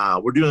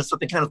we're doing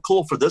something kind of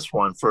cool for this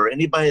one. For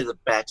anybody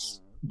that backs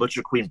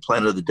Butcher Queen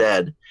Planet of the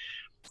Dead,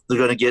 they're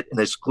going to get an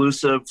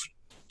exclusive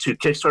to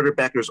Kickstarter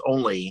backers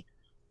only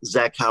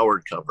Zach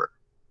Howard cover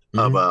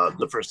of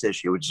the first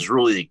issue, which is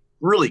really,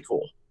 really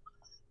cool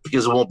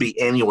because it won't be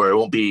anywhere. It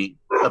won't be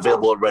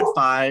available at Red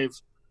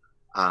 5,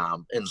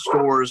 in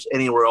stores,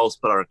 anywhere else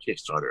but our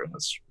Kickstarter. And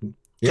that's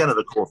kind of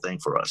a cool thing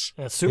for us.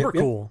 That's super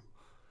cool.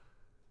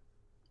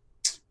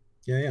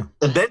 Yeah.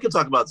 And Ben can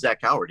talk about Zach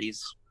Howard.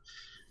 He's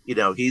they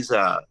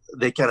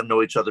kind of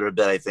know each other a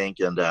bit, I think.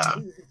 And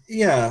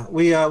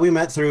we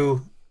met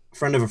through a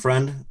friend of a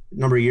friend a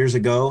number of years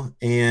ago,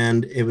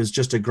 and it was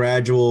just a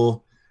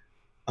gradual.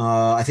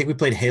 I think we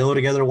played Halo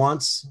together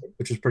once,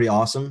 which was pretty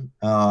awesome.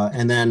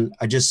 And then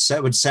I just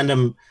would send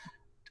him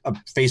a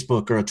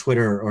Facebook or a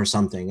Twitter or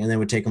something, and then it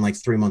would take him like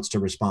 3 months to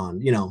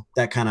respond.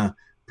 That kind of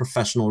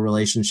professional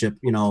relationship.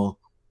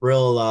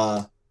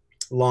 Real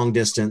long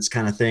distance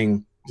kind of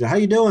thing. How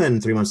you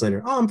doing? 3 months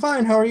later, oh, I'm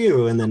fine. How are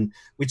you? And then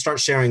we'd start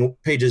sharing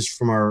pages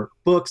from our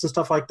books and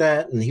stuff like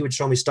that. And he would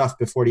show me stuff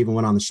before it even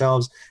went on the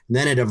shelves. And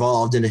then it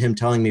evolved into him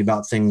telling me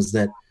about things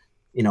that,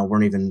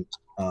 weren't even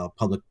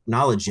public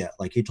knowledge yet.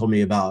 Like he told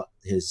me about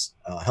his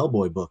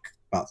Hellboy book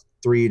about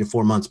 3 to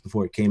 4 months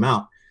before it came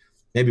out,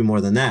 maybe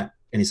more than that.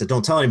 And he said,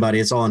 don't tell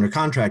anybody, it's all under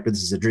contract, but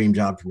this is a dream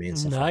job for me. And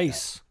stuff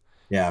nice. Like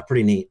that. Yeah,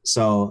 pretty neat.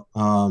 So,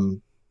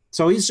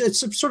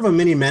 it's sort of a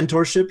mini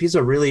mentorship. He's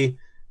a really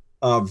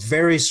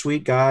very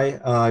sweet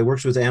guy. He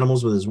works with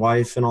animals with his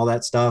wife and all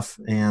that stuff.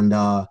 And,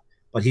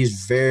 but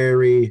he's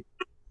very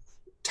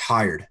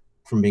tired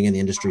from being in the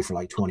industry for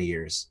like 20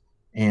 years.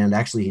 And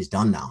actually he's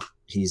done now.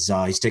 He's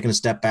taken a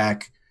step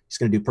back. He's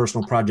going to do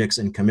personal projects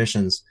and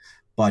commissions,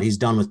 but he's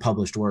done with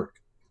published work.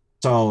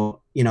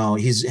 So,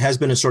 has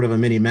been a sort of a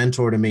mini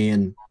mentor to me.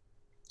 And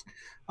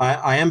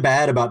I am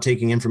bad about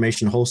taking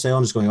information wholesale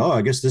and just going, oh,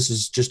 I guess this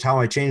is just how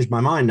I changed my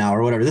mind now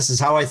or whatever. This is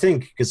how I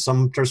think because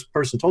some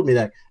person told me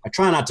that. I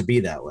try not to be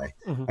that way.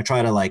 Mm-hmm. I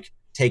try to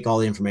take all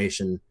the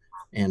information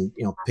and,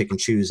 pick and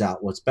choose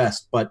out what's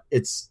best. But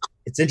it's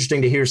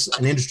interesting to hear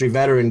an industry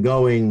veteran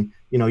going,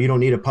 you don't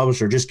need a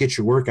publisher, just get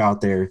your work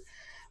out there.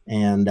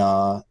 And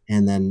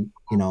then,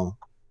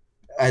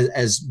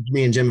 as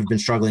me and Jim have been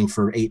struggling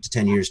for 8 to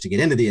 10 years to get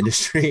into the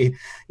industry,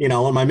 one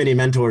of my mini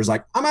mentors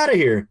like, I'm out of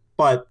here.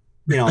 But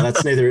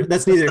that's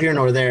neither here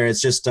nor there.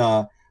 It's just,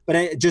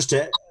 just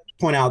to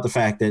point out the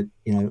fact that,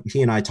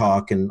 he and I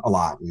talk a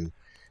lot, and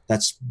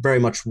that's very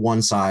much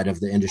one side of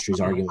the industry's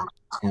argument.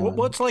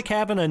 What's like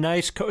having a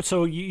nice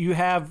so you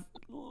have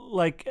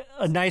like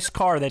a nice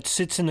car that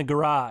sits in the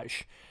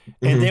garage,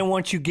 and then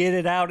once you get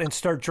it out and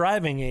start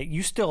driving it,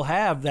 you still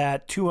have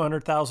that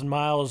 200,000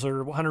 miles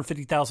or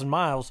 150,000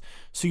 miles.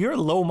 So you're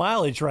low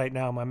mileage right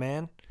now, my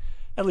man.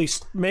 At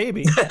least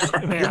maybe.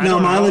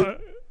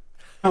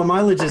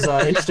 Mileage is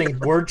an interesting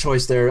word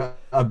choice there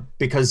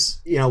because,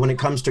 when it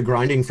comes to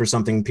grinding for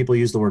something, people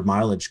use the word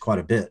mileage quite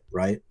a bit,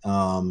 right?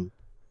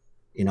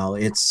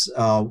 It's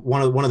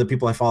one of the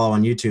people I follow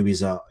on YouTube.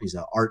 He's a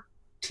art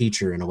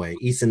teacher in a way,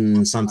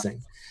 Ethan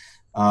something.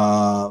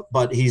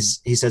 But he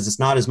says it's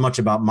not as much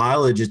about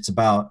mileage. It's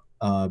about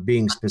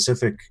being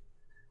specific.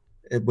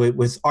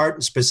 With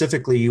art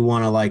specifically, you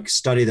want to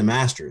study the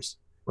masters,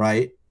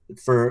 right?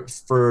 For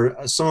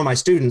some of my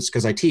students,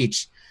 because I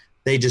teach,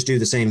 they just do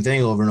the same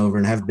thing over and over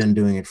and have been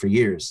doing it for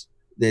years.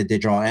 they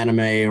draw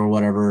anime or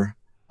whatever.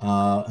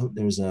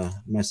 There's a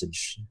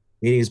message.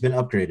 Meeting has been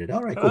upgraded.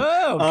 All right, cool.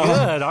 Oh,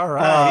 good. All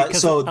right.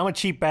 Because so I'm a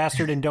cheap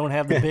bastard and don't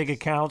have the big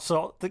account.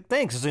 So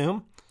thanks,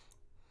 Zoom.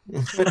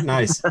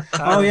 nice.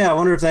 Oh yeah, I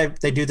wonder if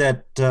they do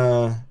that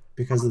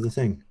because of the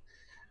thing.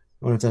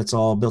 I wonder if that's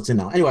all built in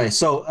now. Anyway,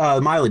 so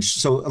mileage.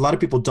 So a lot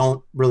of people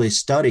don't really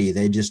study;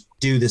 they just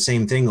do the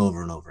same thing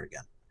over and over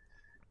again.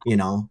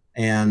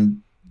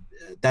 And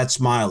that's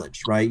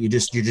mileage, right? You're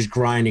just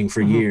grinding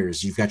for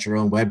years. You've got your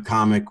own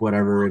webcomic,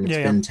 whatever, and it's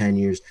been 10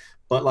 years.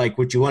 But like,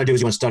 what you want to do is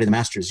you want to study the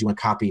masters. You want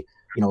to copy,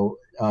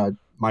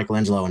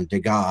 Michelangelo and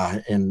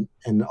Degas and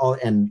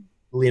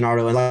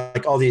Leonardo and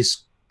like all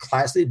these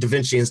classic Da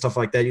Vinci and stuff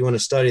like that. You want to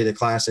study the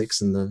classics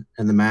and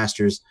the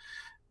masters,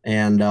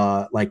 and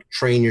like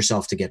train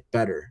yourself to get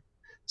better.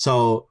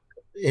 So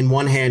in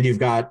one hand, you've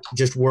got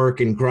just work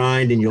and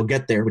grind, and you'll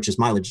get there, which is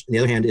mileage. And the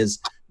other hand is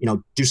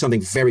do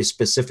something very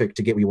specific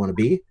to get where you want to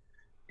be,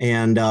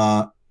 and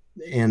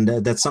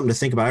that's something to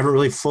think about. I haven't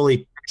really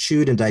fully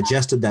chewed and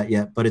digested that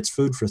yet, but it's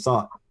food for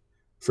thought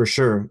for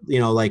sure.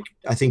 Like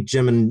I think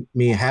Jim and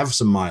me have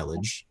some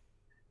mileage,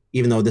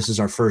 even though this is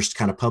our first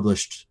kind of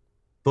published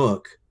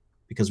book,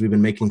 because we've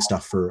been making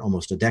stuff for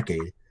almost a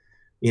decade,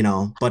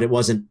 but it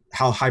wasn't,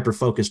 how hyper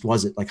focused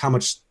was it? Like how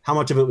much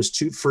of it was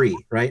too free,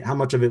 right? How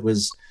much of it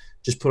was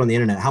just put on the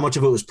internet? How much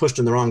of it was pushed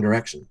in the wrong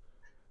direction?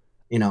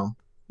 Yeah.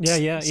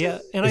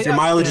 And if your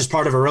mileage is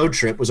part of a road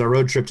trip, was our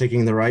road trip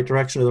taking the right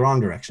direction or the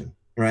wrong direction?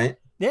 Right.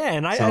 Yeah,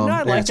 and I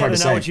like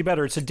that analogy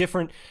better. It's a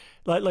different,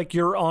 like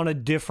you're on a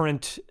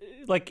different,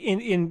 like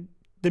in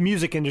the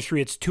music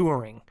industry, it's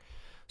touring.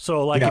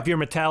 So like if you're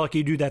Metallica,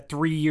 you do that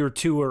 3-year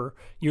tour,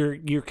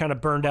 you're kind of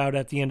burned out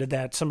at the end of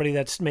that. Somebody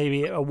that's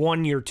maybe a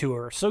 1-year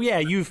tour. So yeah,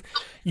 you've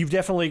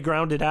definitely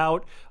grounded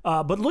out.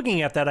 But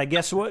looking at that, I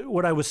guess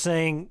what I was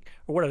saying,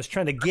 or what I was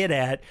trying to get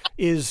at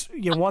is,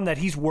 one that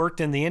he's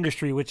worked in the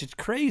industry, which is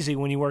crazy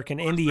when you work in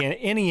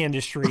any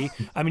industry.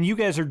 I mean, you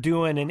guys are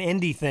doing an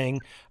indie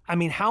thing. I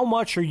mean, how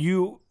much are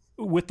you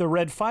with the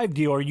Red 5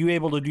 deal? Are you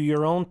able to do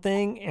your own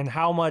thing, and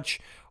how much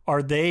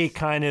are they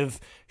kind of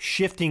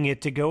shifting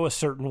it to go a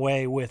certain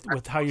way with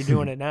how you're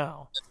doing it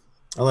now?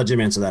 I'll let Jim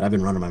answer that. I've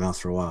been running my mouth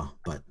for a while,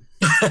 but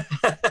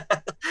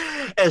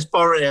as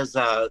far as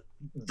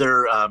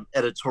their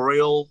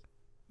editorial,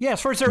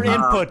 as far as their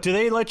input, do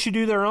they let you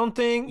do their own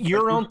thing,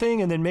 your own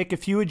thing, and then make a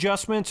few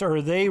adjustments, or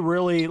are they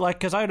really like?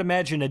 Because I'd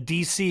imagine a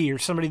DC or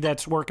somebody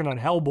that's working on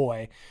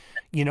Hellboy,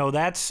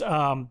 that's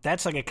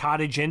like a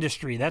cottage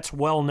industry. That's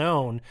well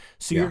known.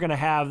 So you're going to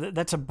have,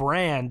 that's a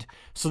brand.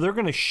 So they're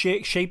going to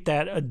shape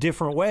that a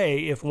different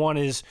way if one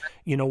is,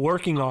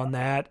 working on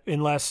that,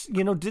 unless,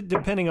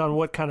 depending on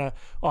what kind of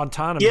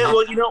autonomy. Yeah,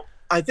 well,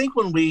 I think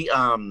when we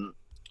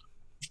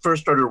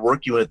first started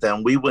working with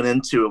them, we went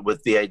into it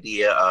with the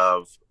idea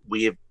of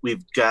we've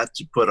got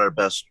to put our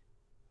best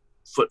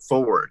foot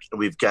forward, and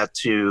we've got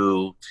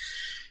to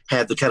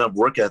have the kind of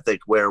work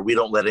ethic where we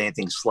don't let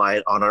anything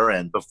slide on our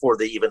end before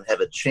they even have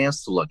a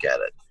chance to look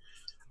at it,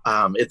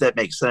 if that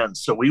makes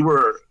sense. So we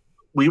were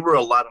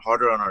a lot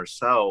harder on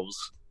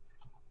ourselves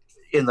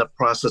in the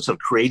process of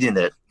creating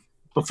it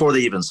before they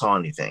even saw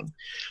anything.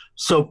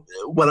 So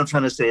what I'm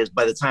trying to say is,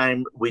 by the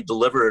time we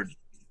delivered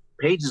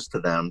pages to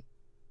them,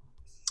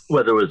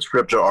 whether it was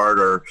script or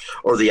art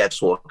or the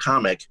actual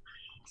comic,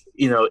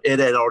 it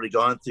had already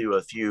gone through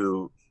a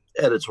few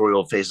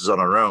editorial phases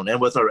on our own,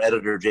 and with our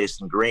editor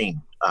Jason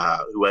Green,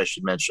 who I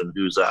should mention,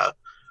 who's a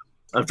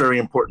very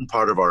important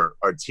part of our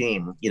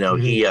team.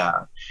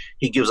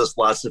 He gives us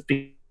lots of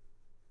feedback.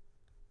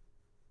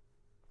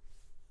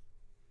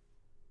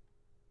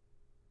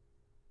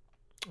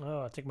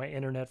 Oh, I think my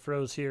internet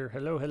froze here.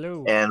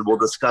 Hello. And we'll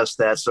discuss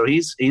that. So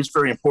he's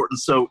very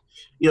important. So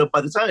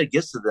by the time it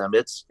gets to them,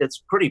 it's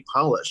pretty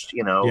polished.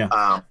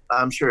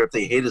 I'm sure if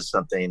they hated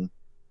something,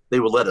 they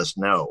would let us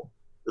know.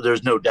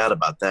 There's no doubt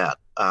about that.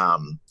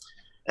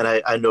 And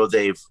I know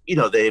they've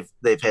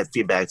had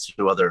feedback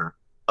to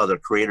other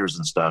creators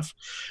and stuff,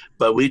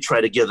 but we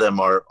try to give them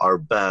our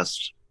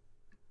best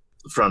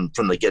from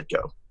the get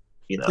go.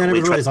 I never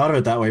really thought of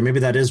it that way. Maybe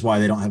that is why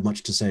they don't have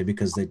much to say,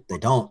 because they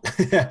don't.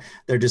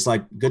 They're just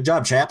like, good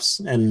job,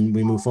 chaps, and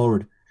we move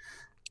forward.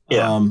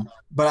 Yeah.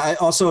 But I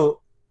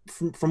also,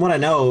 from what I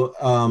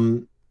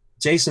know,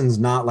 Jason's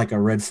not like a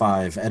Red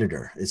 5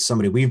 editor. It's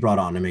somebody we've brought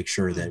on to make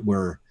sure that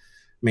we're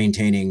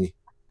maintaining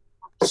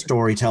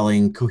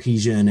storytelling,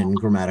 cohesion, and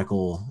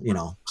grammatical,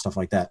 stuff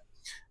like that.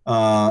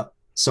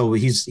 So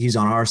he's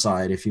on our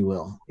side, if you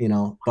will,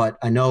 But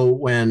I know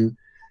when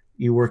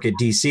you work at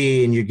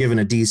DC and you're given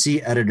a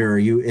DC editor,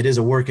 it is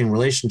a working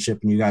relationship,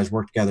 and you guys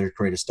work together to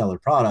create a stellar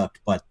product,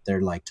 but they're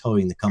like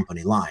towing the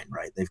company line,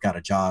 right? They've got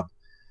a job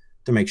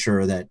to make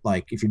sure that,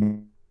 like, if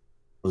you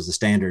was the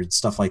standards,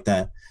 stuff like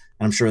that.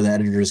 And I'm sure the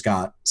editor's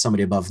got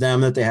somebody above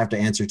them that they have to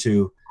answer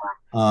to.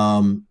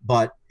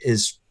 But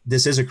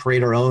this is a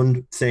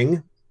creator-owned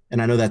thing, and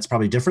I know that's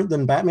probably different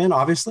than Batman,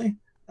 obviously.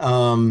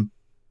 And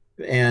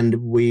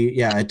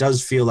it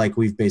does feel like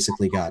we've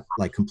basically got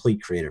like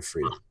complete creative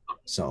freedom.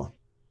 So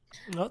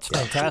that's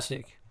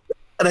fantastic.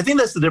 And I think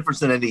that's the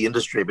difference in any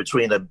industry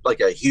between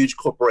a huge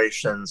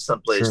corporation,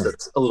 someplace Sure.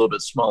 that's a little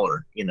bit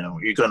smaller.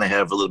 You're going to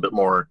have a little bit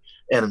more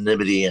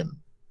anonymity and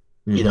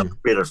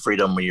Mhm. greater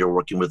freedom when you're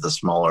working with a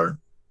smaller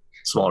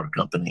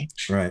company.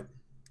 Right.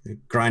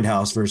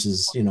 Grindhouse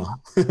versus,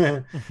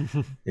 yeah,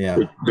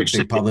 Big big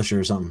city. publisher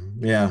or something.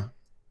 Yeah.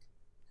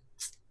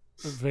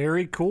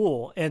 Very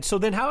cool. And so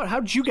then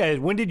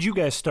when did you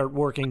guys start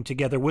working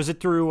together? Was it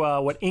through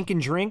Ink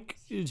and Drink,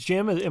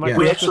 Jim? Am I Yeah.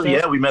 correct with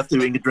that? We met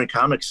through Ink and Drink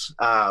Comics,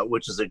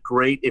 which is a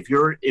great, if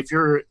you're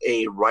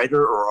a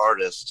writer or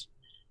artist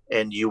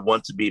and you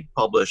want to be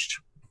published,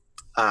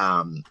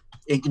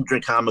 Ink and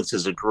Drink Comics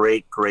is a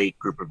great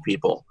group of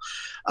people.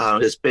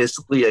 It's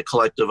basically a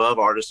collective of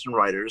artists and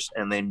writers,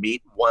 and they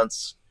meet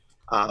once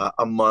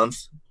a month,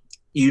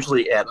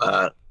 usually at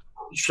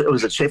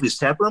was it Shafley's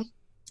Tap Room?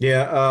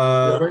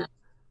 Yeah.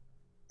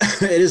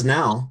 It is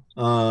now.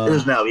 It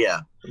is now,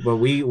 yeah. But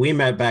we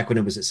met back when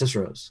it was at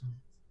Cicero's.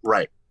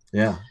 Right.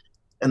 Yeah.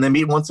 And they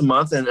meet once a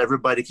month, and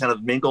everybody kind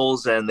of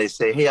mingles, and they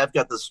say, hey, I've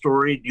got this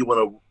story. Do you want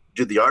to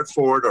do the art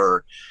for it?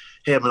 Or,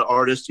 hey, I'm an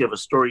artist. Do you have a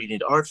story you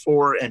need art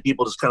for? And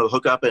people just kind of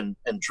hook up and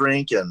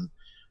drink and,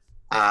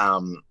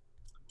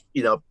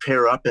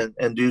 pair up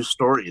and do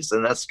stories.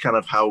 And that's kind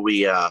of how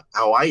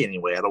I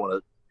anyway, I don't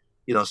want to,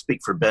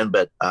 speak for Ben,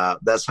 but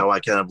that's how I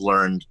kind of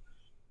learned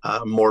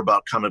more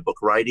about comic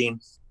book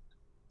writing.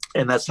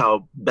 And that's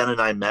how Ben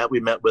and I met. We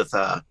met with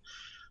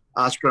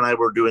Oscar and I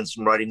were doing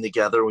some writing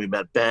together. We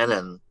met Ben,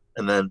 and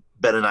then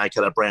Ben and I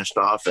kind of branched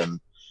off and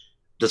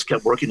just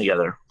kept working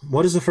together.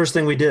 What is the first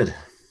thing we did?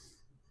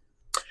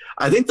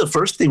 I think the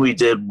first thing we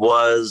did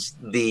was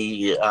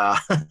the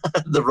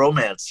the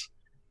romance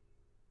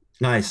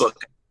Nice. book,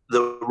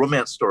 the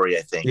romance story,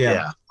 I think. Yeah.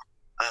 Yeah.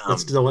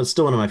 It's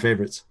still one of my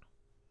favorites,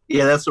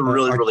 Yeah, that's a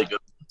really good.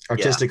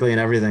 artistically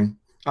and everything.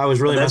 I was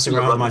really And that's messing in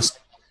the around with my. rough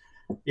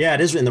Yeah,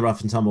 it is in the rough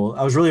and tumble.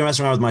 I was really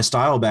messing around with my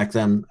style back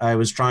then. I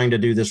was trying to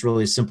do this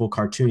really simple,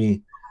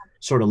 cartoony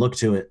sort of look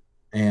to it,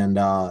 and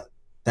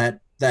that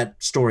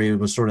story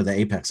was sort of the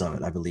apex of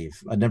it, I believe.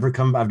 I've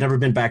never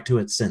been back to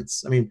it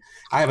since. I mean,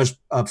 I have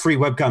a free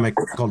webcomic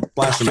called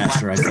Blaster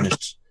Master I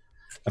finished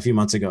a few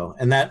months ago,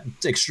 and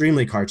that's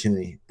extremely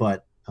cartoony.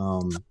 But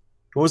what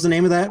was the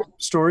name of that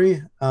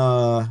story?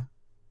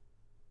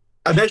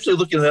 I'm actually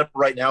looking it up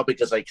right now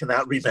because I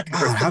cannot remember.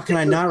 God, how can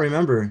I not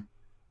remember?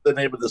 The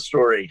name of the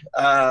story.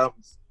 I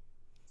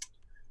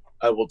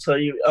will tell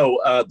you.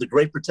 The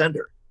Great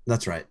Pretender.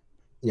 That's right.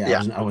 Yeah,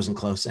 Yeah. I wasn't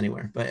close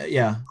anywhere, but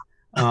yeah,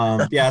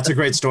 it's a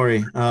great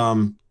story.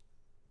 Do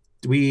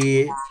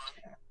we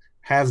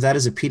have that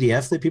as a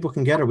PDF that people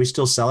can get? Are we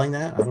still selling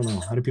that? I don't know.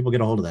 How do people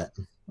get a hold of that?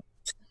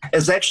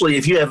 It's actually,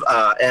 if you have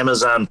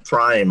Amazon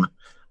Prime,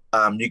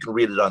 you can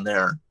read it on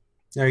there.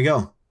 There you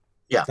go.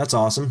 Yeah. That's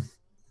awesome.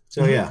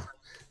 So yeah,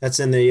 that's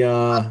in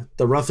the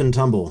Rough and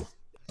Tumble.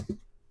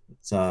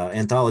 It's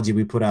anthology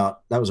we put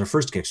out. That was our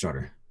first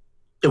Kickstarter.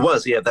 It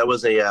was, yeah. That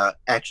was a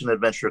action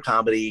adventure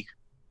comedy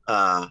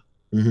anthology,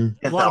 and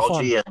it lot of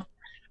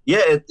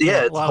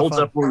holds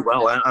fun. up really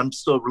well. I'm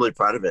still really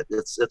proud of it.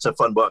 It's a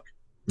fun book.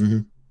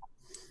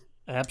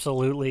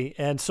 Absolutely.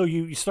 And so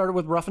you started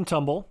with Rough and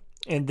Tumble,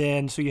 and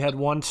then so you had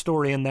one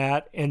story in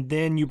that, and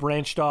then you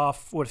branched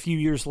off a few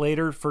years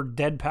later for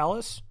Dead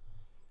Palace.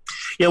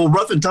 Yeah, well,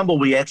 Rough and Tumble,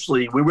 we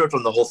worked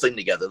on the whole thing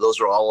together. Those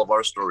are all of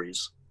our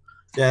stories.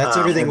 Yeah, that's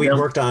everything and we then-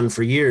 worked on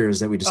for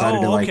years that we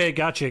decided to okay,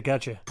 gotcha.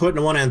 put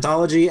in one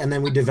anthology, and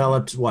then we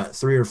developed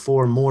 3 or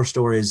 4 more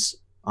stories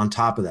on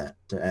top of that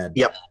to add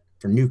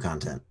for new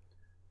content.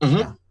 Mhm.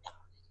 Yeah.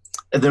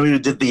 And then we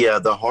did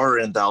the horror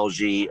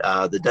anthology,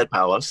 The Dead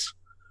Palace,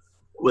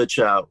 which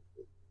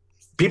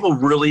people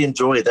really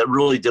enjoyed. That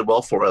really did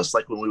well for us,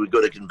 like when we would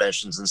go to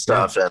conventions and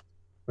stuff.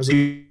 Was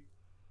it?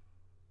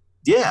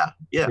 Yeah.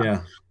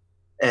 Yeah.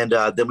 And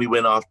then we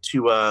went off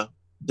to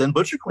then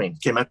Butcher Queen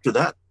came after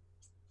that.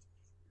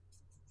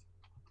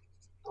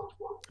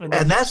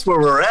 And that's where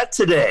we're at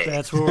today.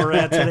 That's where we're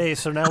at today.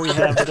 So now we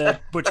have the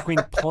Butcher Queen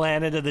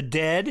Planet of the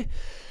Dead.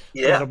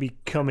 Yeah. That'll be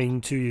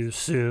coming to you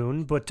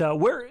soon. But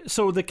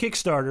so the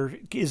Kickstarter,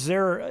 is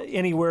there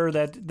anywhere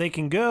that they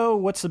can go?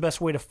 What's the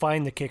best way to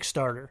find the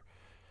Kickstarter?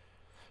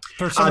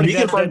 For somebody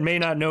that may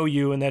not know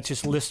you and that's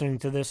just listening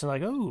to this and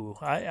like, oh,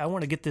 I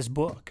want to get this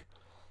book.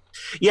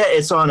 Yeah,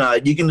 it's on.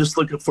 You can just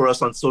look for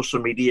us on social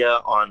media,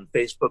 on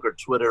Facebook or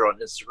Twitter, on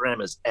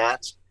Instagram is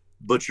at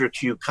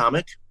ButcherQ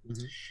Comic.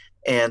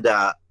 And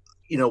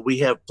we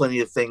have plenty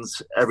of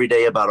things every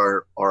day about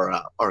our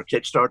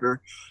Kickstarter.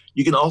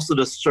 You can also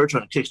just search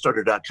on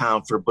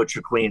Kickstarter.com for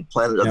Butcher Queen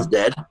Planet of the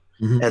Dead,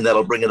 and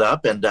that'll bring it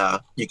up, and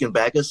you can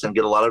back us and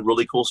get a lot of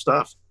really cool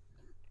stuff.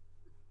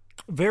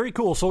 Very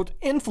cool. So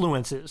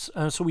influences.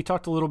 So we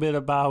talked a little bit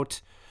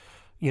about,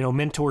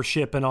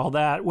 mentorship and all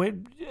that.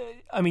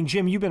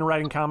 Jim, you've been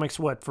writing comics,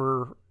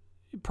 for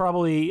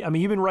probably,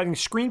 you've been writing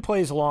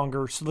screenplays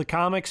longer. So the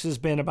comics has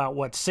been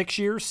about 6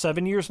 years,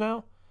 7 years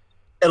now?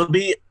 It'll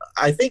be,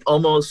 I think,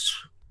 almost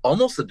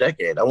a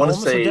decade. I want to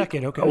say a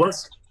decade. Okay. I want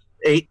to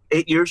 8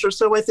 years or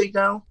so, I think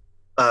now.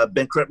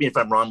 Ben, correct me if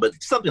I'm wrong, but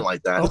something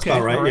like that. That's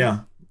about right.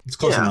 Yeah. It's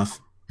close enough.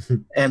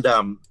 And,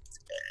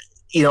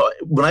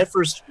 when I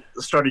first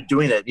started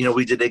doing it,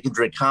 we did Ink and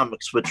Drink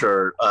Comics, which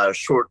are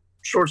short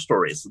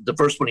stories. The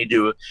first one you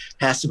do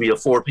has to be a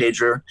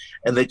 4-pager,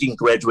 and then you can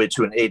graduate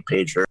to an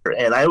 8-pager.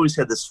 And I always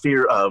had this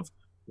fear of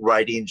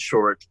writing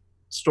short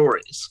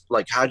stories.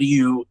 Like, how do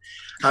you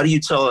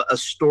tell a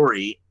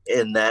story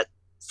in that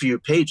few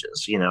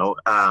pages?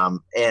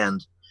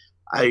 And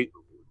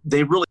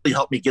they really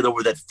helped me get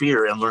over that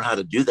fear and learn how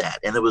to do that.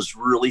 And it was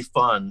really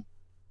fun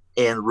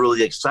and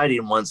really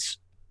exciting once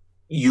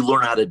you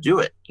learn how to do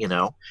it,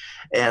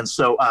 And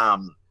so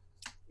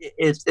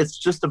it's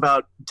just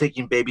about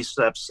taking baby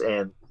steps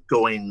and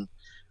going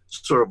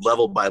sort of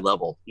level by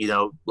level,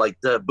 like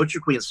the Butcher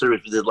Queen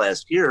series we did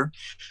last year.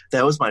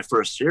 That was my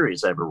first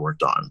series I ever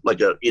worked on,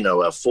 like a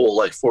full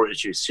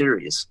 4-issue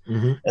series.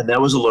 Mm-hmm. And that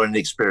was a learning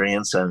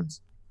experience. And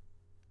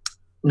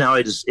now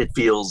it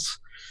feels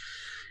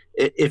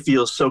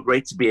so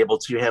great to be able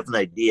to have an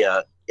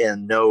idea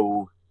and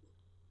know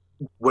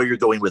where you're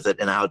going with it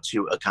and how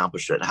to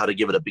accomplish it, how to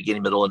give it a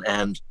beginning, middle, and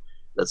end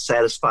that's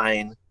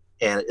satisfying.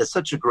 And it's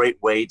such a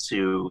great way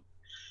to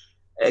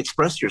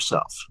express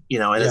yourself,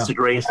 and it's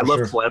I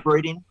love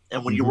collaborating.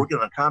 And when you're working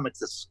on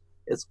comics,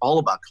 it's all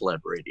about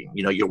collaborating.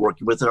 You're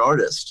working with an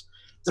artist.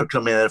 They're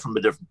coming at it from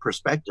a different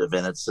perspective.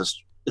 And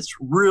it's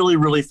really,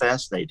 really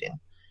fascinating.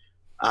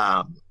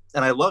 And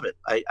I love it.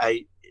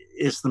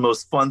 It's the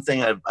most fun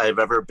thing I've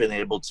ever been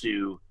able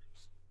to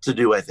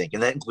do, I think.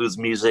 And that includes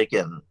music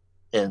and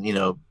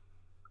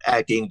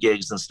acting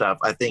gigs and stuff.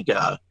 I think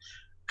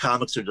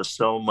comics are just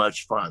so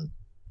much fun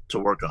to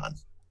work on.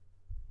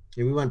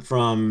 Yeah, we went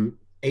from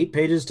 8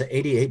 pages to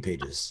 88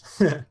 pages.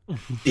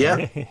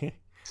 Yeah.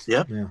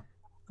 Yeah.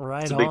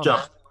 Right. It's a big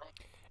jump.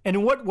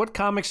 And what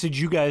comics did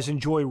you guys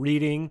enjoy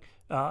reading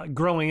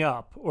growing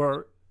up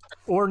or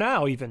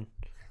now even?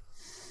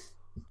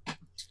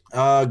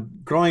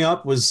 Growing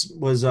up was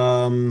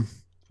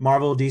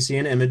Marvel, DC,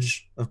 and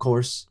Image, of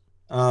course.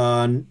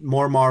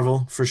 More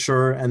Marvel for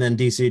sure, and then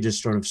DC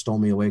just sort of stole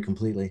me away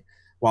completely.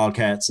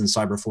 Wildcats and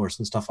Cyberforce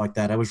and stuff like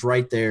that. I was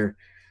right there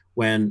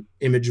when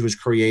Image was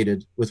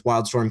created with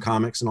Wildstorm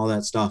Comics and all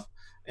that stuff,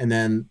 and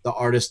then the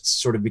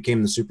artists sort of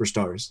became the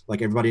superstars.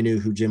 Like, everybody knew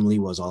who Jim Lee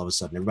was all of a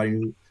sudden. Everybody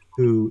knew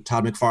who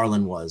Todd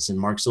McFarlane was and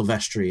Mark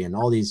Silvestri and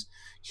all these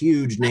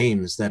huge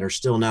names that are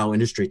still now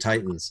industry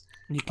titans.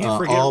 You can't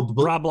forget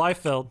Rob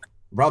Liefeld.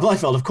 Rob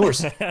Liefeld, of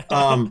course,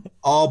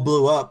 all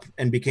blew up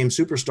and became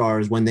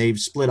superstars when they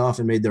split off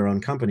and made their own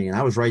company. And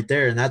I was right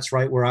there. And that's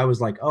right where I was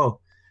like,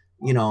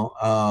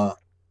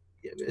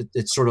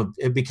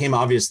 it became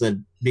obvious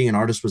that being an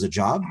artist was a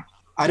job.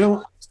 I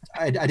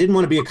didn't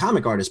want to be a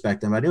comic artist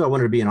back then. I knew I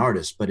wanted to be an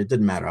artist, but it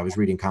didn't matter. I was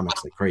reading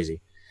comics like crazy.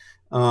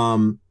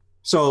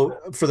 So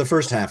for the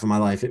first half of my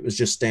life, it was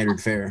just standard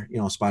fare,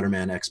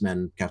 Spider-Man,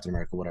 X-Men, Captain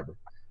America, whatever.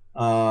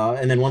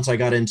 And then once I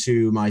got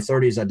into my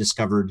 30s, I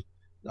discovered,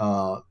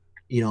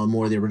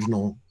 more of the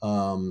original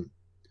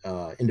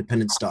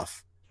independent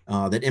stuff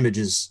that Image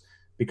has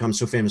become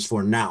so famous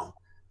for now.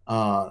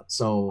 I'm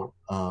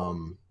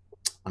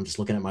just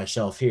looking at my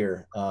shelf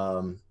here.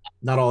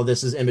 Not all of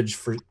this is Image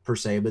per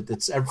se, but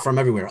it's from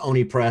everywhere.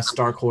 Oni Press,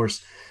 Dark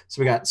Horse.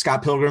 So we got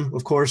Scott Pilgrim,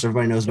 of course.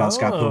 Everybody knows about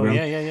Scott Pilgrim.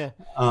 Yeah.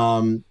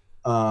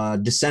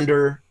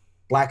 Descender,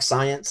 Black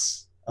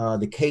Science,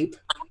 The Cape,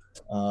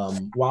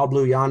 Wild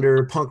Blue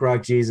Yonder, Punk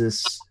Rock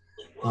Jesus,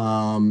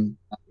 and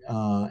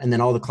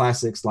then all the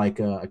classics like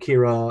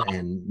Akira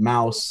and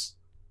Mouse,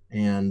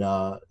 and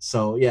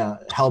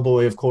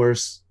Hellboy, of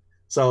course.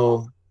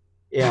 So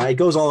yeah, it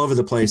goes all over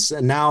the place.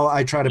 And now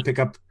I try to pick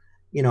up,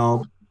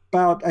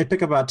 I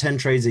pick up about 10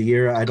 trades a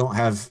year. I don't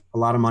have a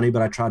lot of money,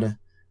 but I try to,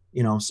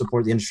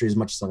 support the industry as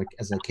much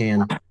as I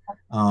can.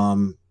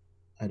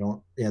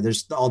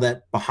 There's all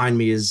that behind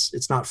me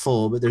it's not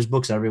full, but there's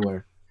books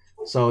everywhere.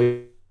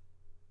 So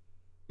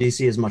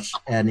DC as much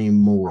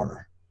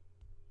anymore.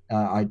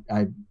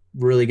 I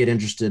really get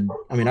interested.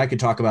 I mean, I could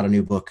talk about a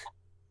new book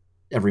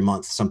every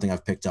month, something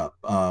I've picked up.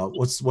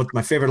 What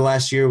my favorite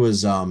last year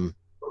was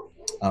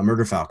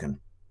Murder Falcon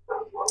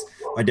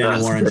by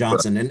Daniel Warren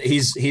Johnson. And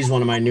he's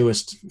one of my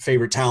newest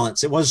favorite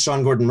talents. It was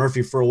Sean Gordon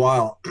Murphy for a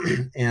while.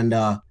 And,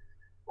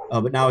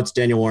 but now it's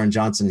Daniel Warren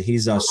Johnson.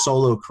 He's a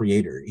solo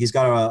creator. He's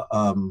got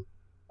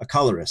a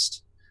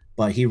colorist,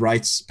 but he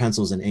writes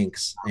pencils and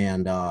inks.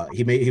 And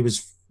he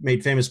was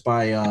made famous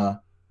by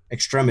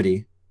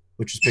Extremity,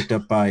 which was picked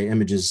up by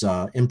Image's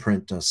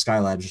imprint,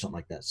 Skylabs or something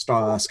like that,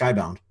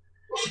 Skybound.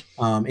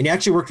 And he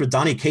actually worked with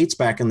Donny Cates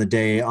back in the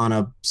day on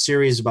a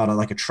series about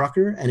a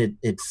trucker, and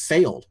it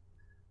failed.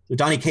 So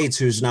Donny Cates,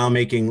 who's now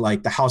making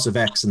like the House of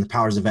X and the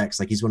Powers of X,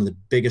 like he's one of the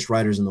biggest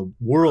writers in the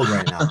world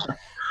right now,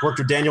 worked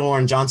with Daniel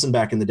Warren Johnson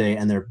back in the day,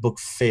 and their book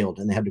failed,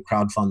 and they had to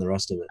crowdfund the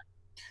rest of it.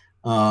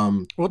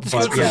 Well, this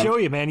goes to show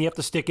you, man, you have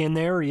to stick in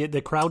there.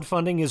 The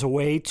crowdfunding is a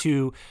way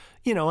to,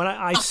 and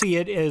I see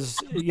it as,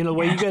 the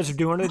way you guys are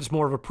doing it is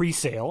more of a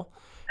pre-sale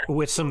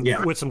with some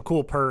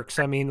cool perks.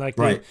 I mean, like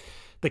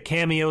the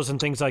cameos and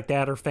things like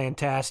that are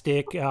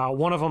fantastic.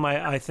 One of them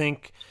I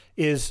think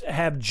is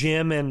have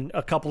Jim and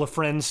a couple of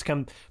friends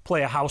come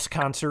play a house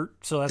concert.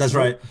 So that's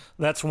right.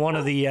 That's one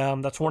of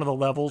the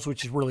levels,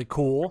 which is really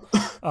cool.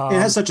 It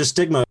has such a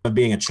stigma of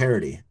being a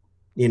charity,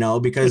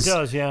 because it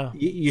does, yeah.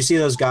 You see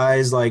those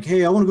guys like,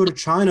 hey, I want to go to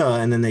China,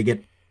 and then they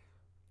get.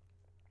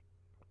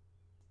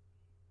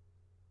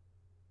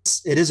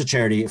 It is a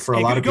charity for a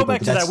lot of people. Go back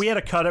to that. We had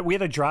to cut it. We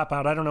had to drop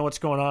out. I don't know what's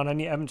going on.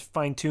 I haven't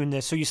fine-tuned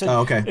this. So you said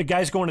a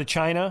guy's going to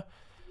China?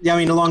 Yeah, I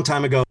mean, a long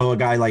time ago, a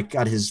guy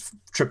got his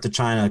trip to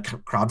China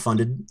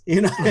crowdfunded,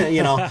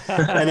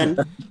 and then,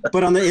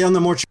 but on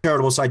the more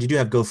charitable side, you do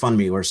have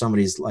GoFundMe where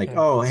somebody's like,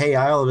 oh, hey,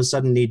 I all of a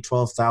sudden need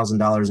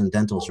 $12,000 in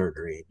dental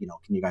surgery.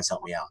 Can you guys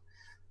help me out?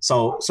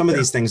 So some of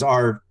these things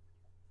are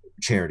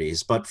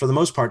charities, but for the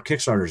most part,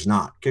 Kickstarter's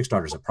not.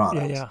 Kickstarter's a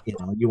product. Yeah.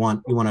 You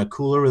want a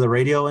cooler with a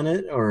radio in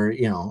it, or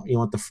you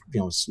want the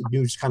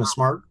new kind of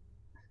smart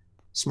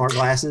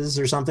glasses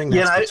or something.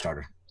 That's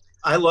Kickstarter.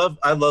 I love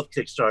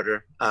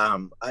Kickstarter.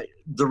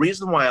 The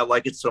reason why I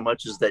like it so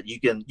much is that you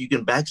can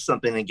back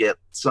something and get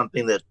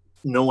something that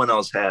no one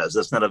else has,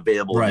 that's not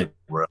available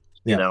anywhere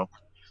else,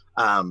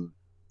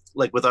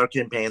 like with our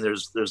campaign,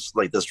 there's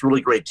like this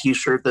really great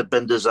T-shirt that's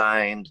been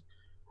designed,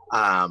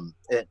 and,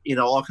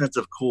 all kinds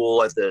of cool,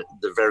 like the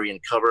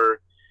variant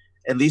cover,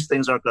 and these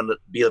things aren't going to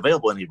be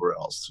available anywhere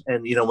else.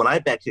 And when I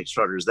back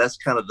Kickstarters, that's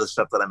kind of the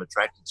stuff that I'm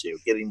attracted to,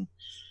 getting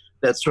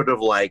that sort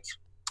of like,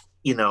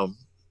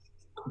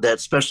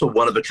 that special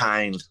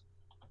one-of-a-kind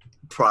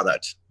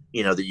product,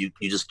 that you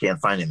just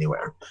can't find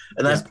anywhere.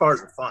 And that's part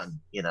of the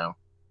fun,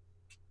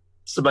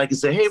 Somebody can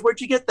say, hey, where'd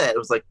you get that? It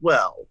was like,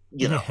 well,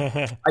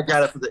 I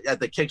got it at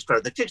the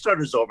Kickstarter. The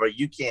Kickstarter's over.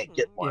 You can't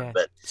get one.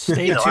 But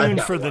stay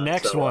tuned for the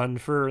next one,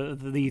 for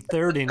the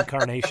third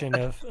incarnation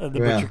of the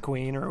Butcher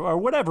Queen or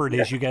whatever it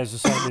is you guys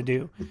decide to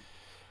do.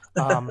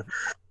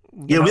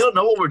 We don't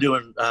know what we're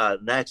doing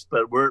next,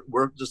 but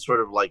we're just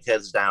sort of like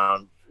heads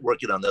down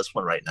working on this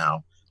one right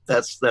now.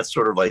 That's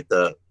sort of like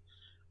the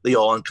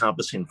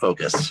all-encompassing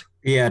focus.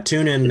 Yeah,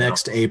 tune in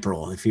next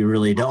April if you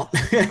really don't.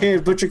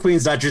 Butcher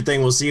Queen's not your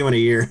thing. We'll see you in a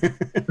year.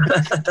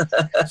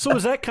 So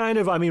is that kind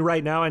of? I mean,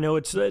 right now I know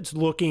it's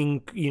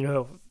looking,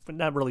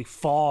 not really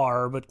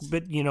far, but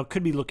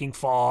could be looking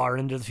far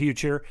into the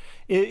future.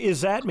 Is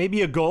that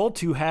maybe a goal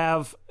to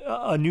have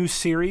a new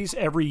series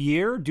every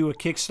year? Do a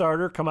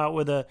Kickstarter, come out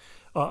with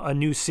a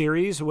new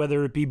series,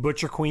 whether it be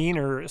Butcher Queen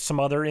or some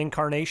other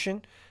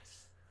incarnation?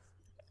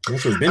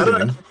 That's what we've been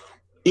doing.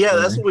 Yeah,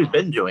 that's what we've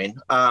been doing.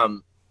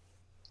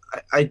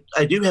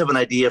 I do have an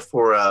idea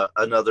for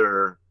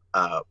another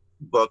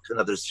book,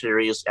 another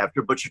series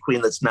after Butcher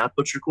Queen that's not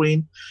Butcher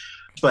Queen,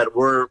 but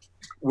we're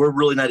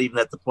really not even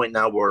at the point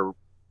now where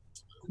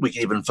we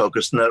can even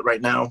focus on that right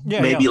now.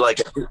 Maybe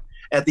like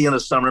at the end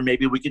of summer,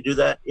 maybe we could do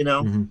that,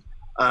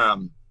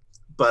 Mm-hmm.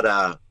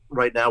 But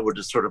right now we're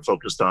just sort of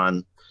focused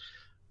on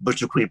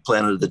Butcher Queen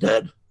Planet of the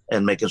Dead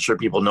and making sure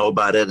people know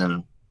about it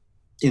and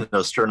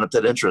stirring up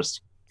that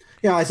interest.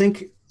 Yeah, I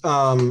think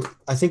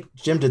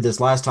Jim did this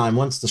last time.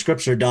 Once the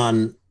scripts are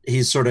done,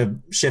 he sort of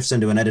shifts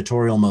into an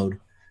editorial mode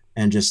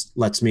and just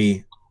lets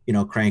me,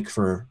 crank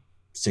for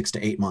 6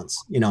 to 8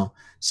 months,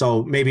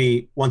 So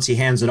maybe once he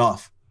hands it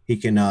off, he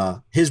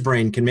can, his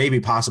brain can maybe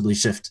possibly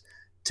shift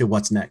to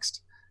what's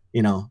next,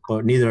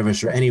 but neither of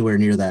us are anywhere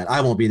near that.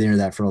 I won't be near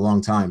that for a long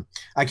time.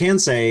 I can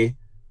say,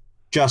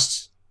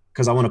 just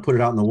because I want to put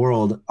it out in the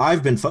world,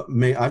 I've been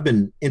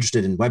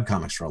interested in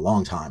webcomics for a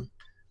long time.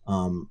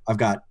 I've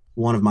got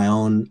one of my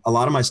own. A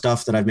lot of my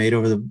stuff that I've made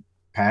over the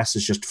past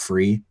is just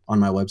free on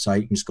my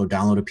website. You can just go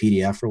download a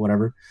PDF or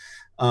whatever.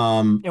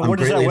 And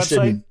what is that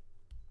website?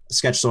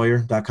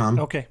 Sketchsawyer.com.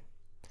 Okay.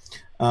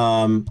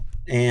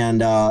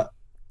 And I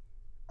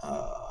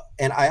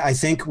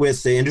think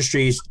with the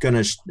industry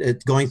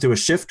going through a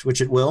shift, which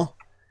it will,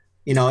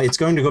 it's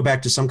going to go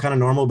back to some kind of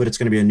normal, but it's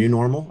going to be a new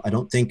normal. I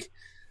don't think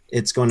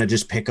it's going to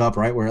just pick up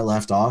right where it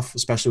left off,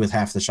 especially with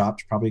half the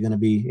shops probably going to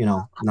be,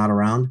 not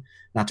around.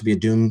 Not to be a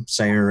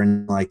doomsayer or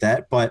anything like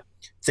that, but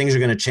things are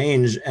going to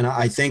change. And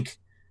I think,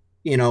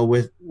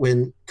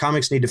 when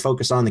comics need to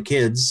focus on the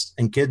kids,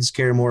 and kids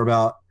care more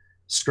about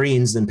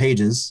screens than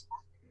pages.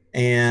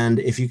 And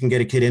if you can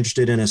get a kid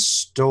interested in a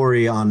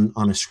story on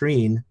a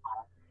screen,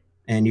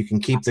 and you can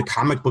keep the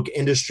comic book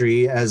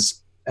industry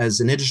as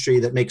an industry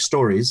that makes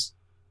stories,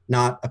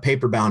 not a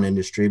paper-bound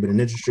industry, but an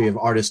industry of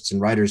artists and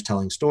writers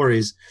telling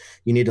stories,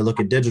 you need to look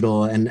at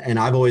digital. And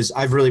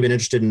I've really been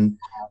interested in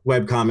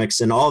web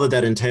comics and all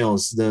that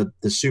entails, the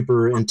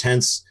super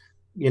intense,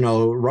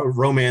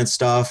 romance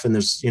stuff. And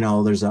there's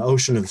an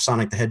ocean of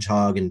Sonic the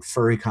Hedgehog and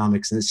furry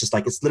comics. And it's just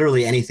like, it's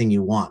literally anything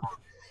you want.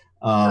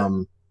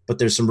 But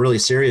there's some really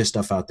serious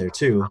stuff out there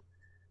too.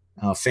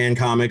 Fan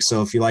comics.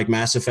 So if you like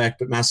Mass Effect,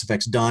 but Mass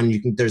Effect's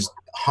done, there's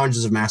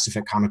hundreds of Mass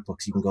Effect comic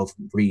books you can go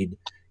read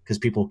because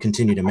people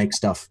continue to make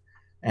stuff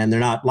and they're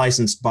not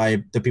licensed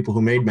by the people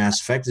who made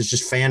Mass Effect. It's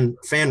just fan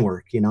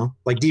work,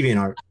 like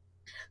DeviantArt.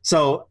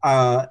 So,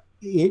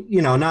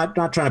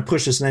 not trying to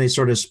push us in any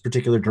sort of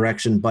particular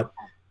direction, but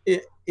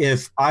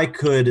if I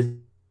could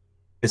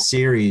a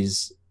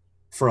series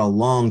for a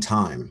long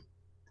time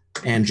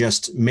and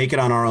just make it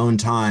on our own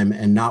time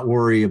and not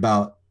worry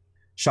about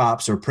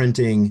shops or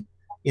printing,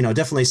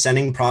 definitely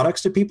sending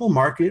products to people,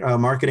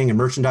 marketing and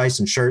merchandise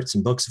and shirts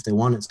and books if they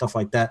want it, stuff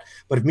like that.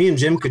 But if me and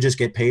Jim could just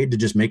get paid to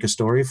just make a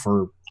story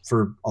for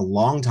a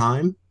long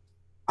time,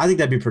 I think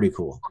that'd be pretty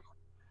cool.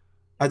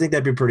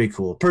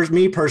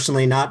 Me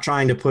personally, not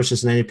trying to push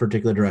us in any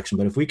particular direction,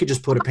 but if we could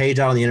just put a page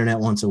out on the internet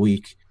once a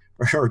week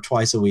or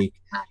twice a week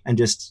and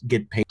just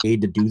get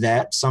paid to do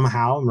that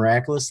somehow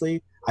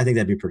miraculously, I think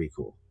that'd be pretty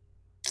cool.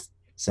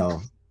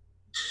 So,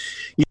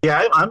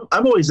 yeah,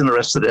 I'm always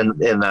interested in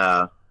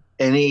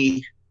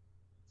any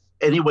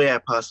way I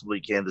possibly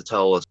can to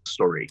tell a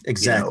story.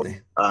 Exactly.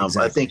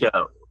 I think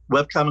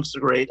webcomics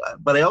are great,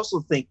 but I also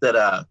think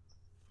that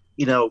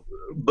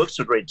books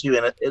are great too.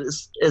 And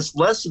it's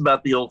less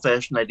about the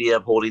old-fashioned idea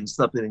of holding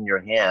something in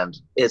your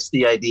hand. It's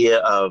the idea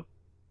of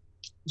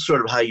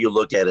sort of how you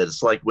look at it.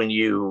 It's like when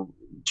you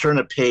turn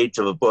a page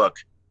of a book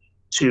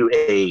to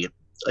a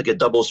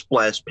double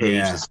splash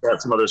page that's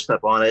got some other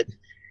stuff on it.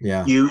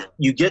 Yeah.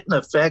 You get an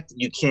effect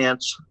you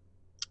can't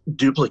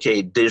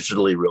duplicate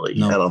digitally, really.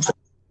 No. I don't think.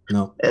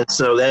 No. And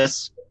so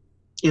that's,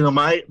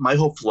 my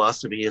whole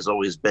philosophy has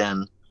always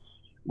been,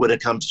 when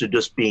it comes to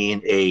just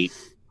being a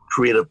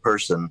creative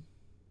person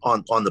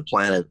on the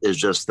planet, is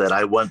just that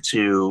I want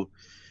to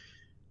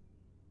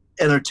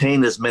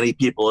entertain as many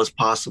people as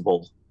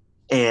possible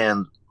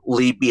and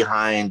leave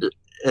behind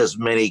as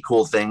many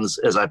cool things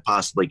as I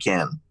possibly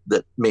can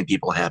that make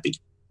people happy.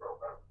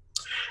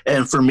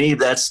 And for me,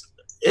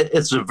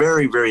 it's a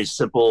very, very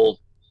simple,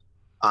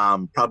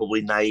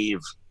 probably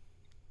naive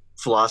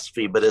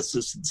philosophy, but it's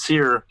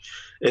sincere.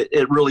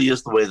 It really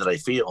is the way that I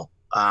feel.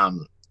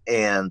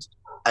 And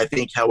I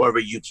think however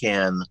you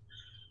can,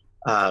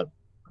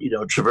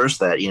 traverse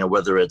that,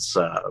 whether it's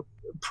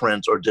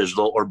print or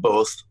digital or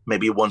both,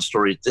 maybe one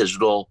story is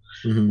digital,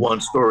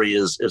 one story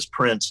is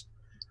print.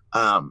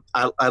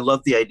 I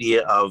love the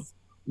idea of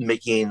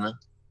making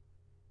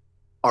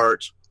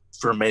art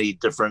for many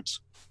different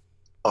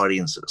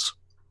audiences,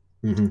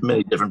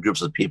 many different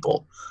groups of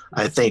people.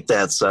 I think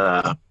that's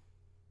an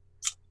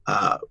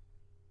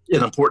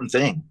important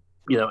thing,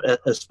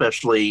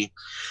 especially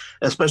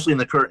in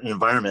the current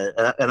environment.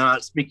 And I'm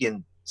not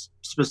speaking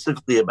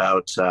specifically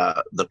about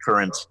the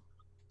current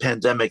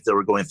pandemic that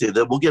we're going through.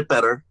 That will get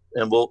better,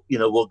 and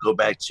we'll go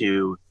back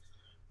to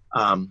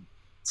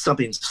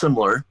something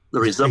similar that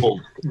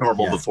resembled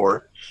normal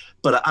before.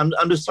 But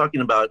I'm just talking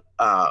about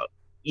all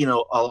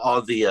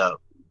the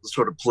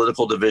sort of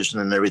political division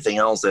and everything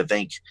else. I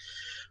think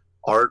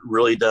art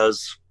really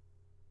does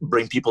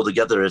bring people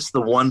together. It's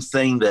the one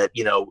thing that,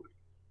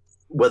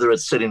 whether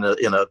it's sitting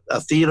in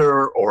a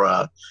theater or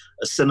a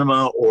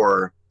cinema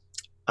or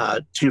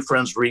two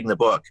friends reading a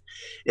book,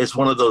 it's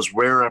one of those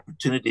rare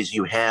opportunities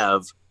you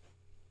have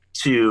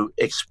to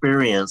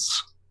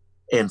experience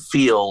and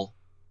feel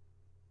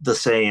the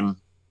same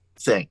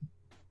thing,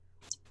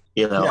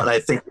 And I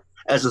think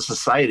as a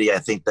society, I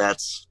think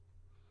that's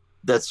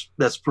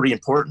pretty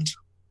important.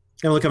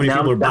 And look how many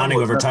people are bonding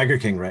over Tiger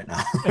King right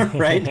now,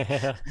 right?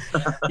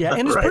 Yeah,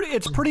 and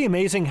it's pretty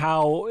amazing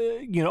how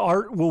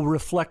art will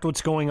reflect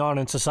what's going on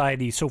in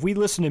society. So if we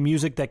listen to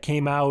music that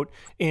came out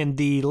in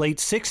the late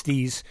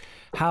 '60s,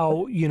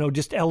 how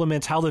just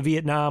elements, how the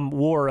Vietnam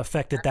War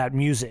affected that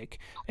music,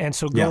 and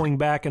so going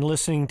back and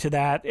listening to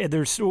that,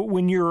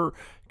 when you're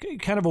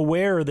kind of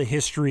aware of the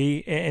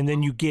history, and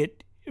then you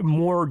get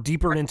more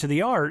deeper into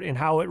the art and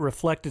how it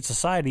reflected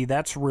society,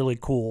 that's really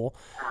cool,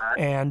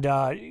 and.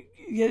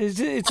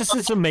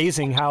 It's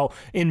amazing how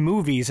in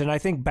movies, and I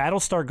think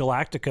Battlestar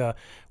Galactica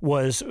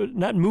was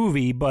not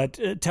movie, but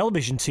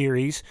television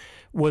series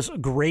was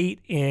great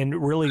in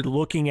really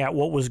looking at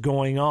what was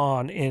going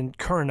on in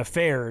current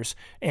affairs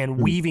and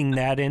weaving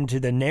that into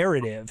the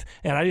narrative.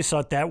 And I just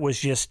thought that was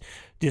just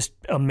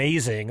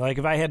amazing. Like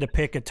if I had to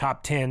pick a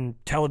top 10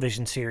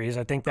 television series,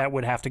 I think that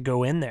would have to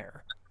go in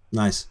there.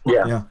 Nice.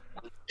 Yeah.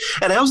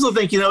 And I also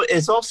think,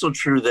 it's also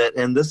true that,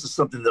 and this is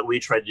something that we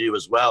try to do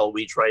as well.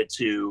 We try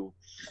to,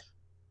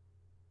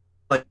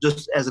 like,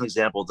 just as an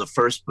example, the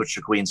first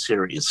Butcher Queen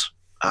series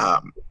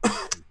that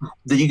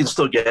you can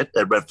still get at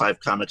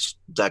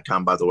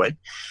red5comics.com, by the way.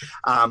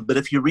 But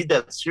if you read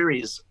that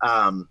series,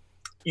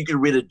 you can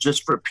read it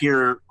just for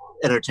pure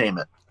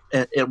entertainment.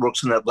 It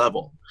works on that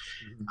level.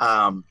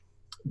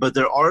 But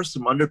there are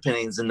some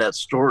underpinnings in that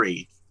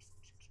story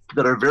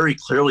that are very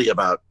clearly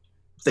about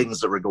things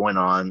that were going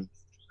on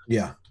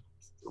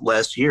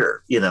last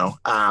year, if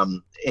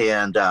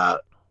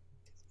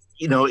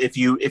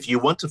you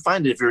want to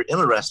find it, if you're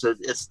interested,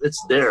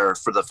 it's there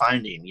for the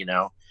finding,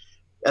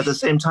 At the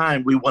same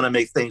time, we want to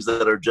make things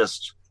that are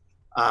just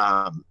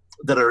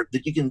that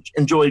you can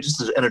enjoy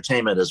just as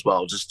entertainment as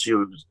well, just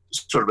to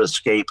sort of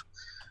escape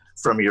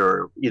from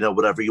your,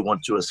 whatever you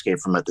want to escape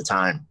from at the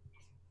time.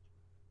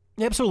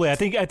 Absolutely. I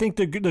think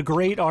the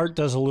great art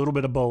does a little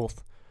bit of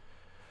both.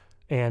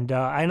 And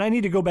I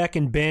need to go back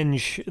and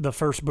binge the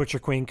first Butcher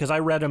Queen because I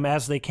read them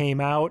as they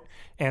came out,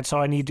 and so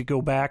I need to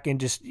go back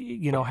and just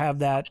have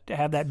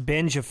that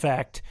binge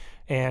effect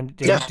and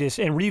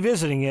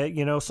revisiting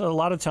it. So a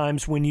lot of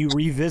times when you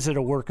revisit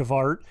a work of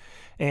art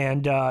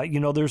And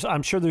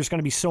I'm sure there's going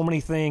to be so many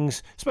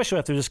things, especially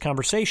after this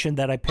conversation,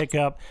 that I pick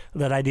up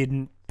that I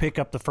didn't pick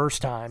up the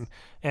first time.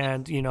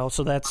 And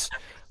so that's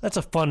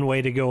a fun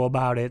way to go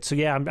about it. So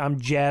yeah, I'm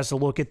jazzed to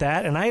look at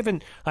that. And I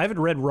haven't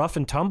read Rough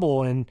and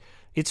Tumble, and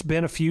it's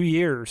been a few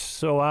years,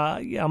 so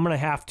I'm going to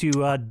have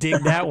to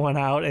dig that one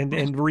out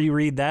and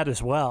reread that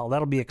as well.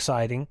 That'll be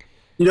exciting.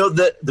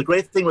 The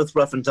great thing with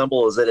Rough and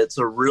Tumble is that it's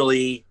a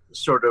really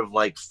sort of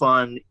like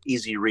fun,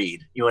 easy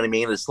read. You know what I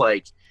mean? It's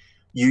like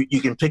you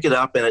can pick it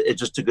up and it's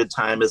just a good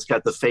time. It's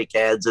got the fake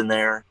ads in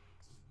there,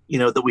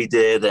 that we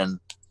did. And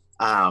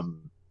I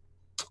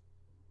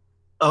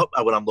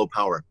went on low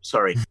power.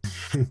 Sorry.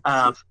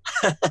 And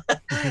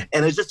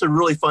it's just a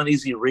really fun,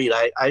 easy read.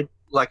 I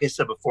like I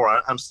said before,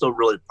 I'm still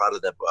really proud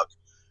of that book.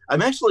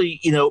 I'm actually,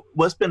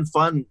 what's been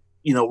fun,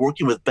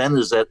 working with Ben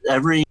is that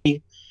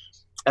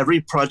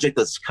every project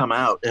that's come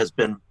out has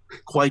been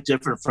quite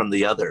different from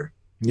the other.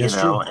 Yes,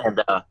 true.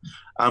 And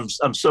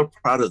I'm so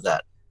proud of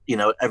that.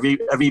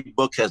 Every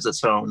book has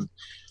its own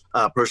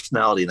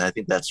personality, and I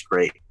think that's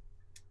great.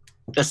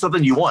 That's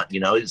something you want,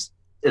 It's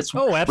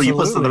absolutely. when you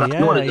put something out,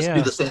 you want to just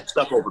do the same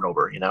stuff over and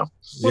over,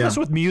 Well, that's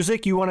with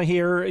music. You want to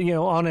hear,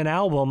 on an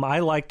album. I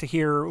like to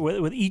hear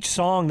with each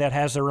song that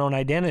has their own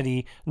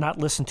identity, not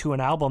listen to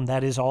an album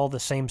that is all the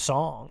same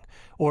song.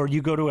 Or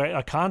you go to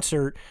a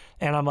concert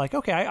and I'm like,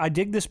 okay, I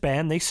dig this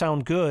band. They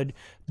sound good,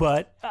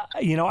 but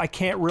I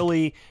can't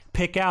really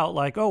pick out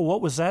like, oh,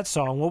 what was that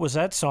song? What was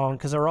that song?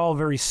 Because they're all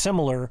very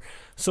similar.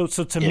 So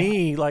to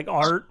me, like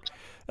art,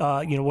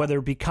 whether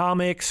it be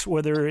comics,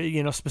 whether,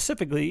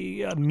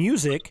 specifically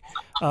music,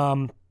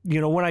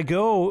 when I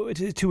go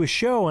to a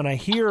show and I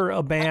hear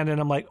a band and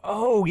I'm like,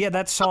 oh, yeah,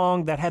 that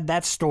song that had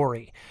that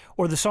story,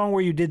 or the song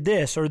where you did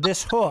this, or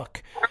this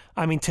hook.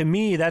 I mean, to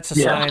me, that's a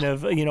sign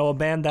of, a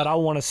band that I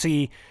want to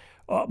see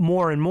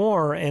more and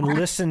more and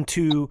listen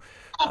to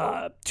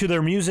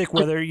their music,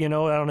 whether,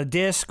 on a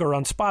disc or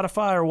on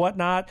Spotify or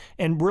whatnot,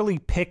 and really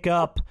pick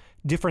up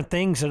different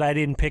things that I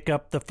didn't pick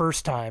up the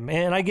first time.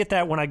 And I get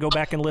that when I go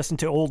back and listen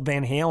to old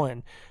Van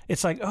Halen.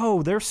 It's like,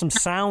 oh, there's some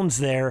sounds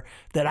there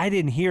that I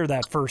didn't hear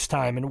that first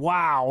time. And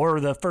wow, or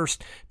the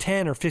first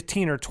 10 or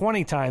 15 or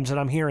 20 times that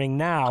I'm hearing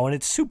now. And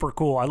it's super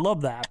cool. I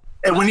love that.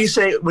 And when you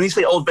say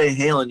old Van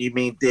Halen, you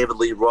mean David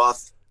Lee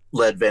Roth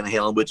led Van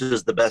Halen, which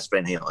is the best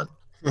Van Halen.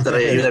 Did I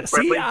hear that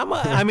correctly?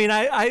 See,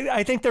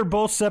 I think they're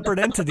both separate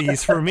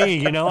entities for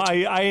me.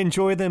 I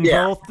enjoy them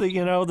both,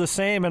 the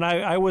same. And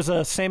I was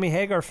a Sammy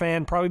Hagar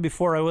fan probably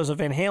before I was a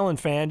Van Halen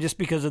fan, just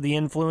because of the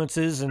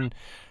influences and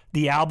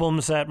the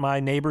albums that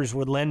my neighbors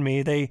would lend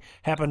me. They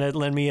happened to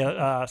lend me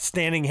a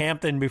Standing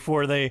Hampton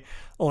before they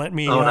lent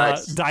me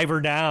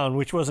Diver Down,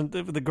 which wasn't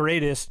the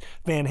greatest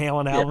Van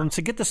Halen album.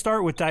 To get to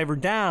start with Diver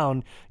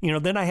Down,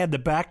 then I had to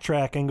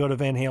backtrack and go to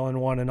Van Halen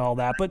 1 and all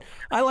that. But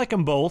I like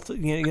them both.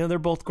 They're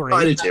both great.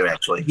 I do too,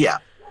 actually. Yeah.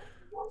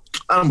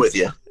 I'm with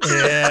you.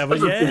 Yeah, but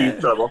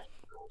trouble.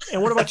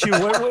 And what about you?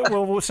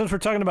 Well, since we're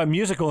talking about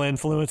musical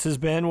influences,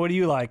 Ben, what do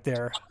you like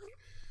there?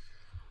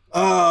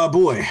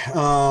 Boy,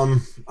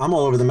 I'm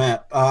all over the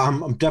map.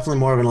 I'm definitely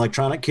more of an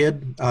electronic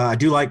kid. I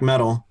do like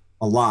metal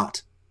a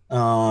lot,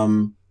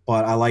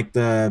 but I like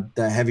the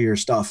heavier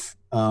stuff.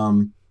 Like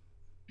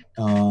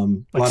a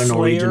lot of Slayer,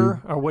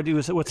 Norwegian. or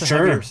what's the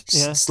Sure. heavier?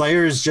 Yeah.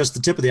 Slayer is just the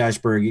tip of the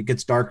iceberg. It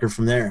gets darker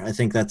from there. I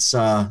think that's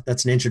an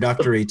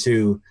introductory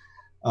to.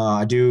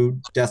 I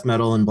do death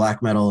metal and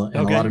black metal and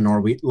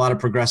a lot of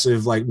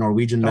progressive like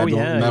Norwegian metal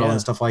and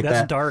stuff like that.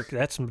 That's dark.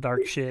 That's some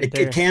dark shit.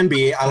 It can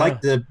be. I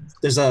like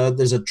there's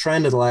a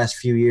trend of the last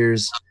few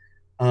years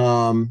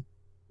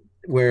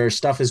where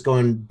stuff is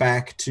going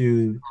back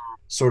to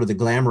sort of the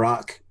glam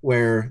rock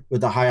with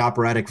the high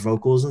operatic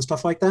vocals and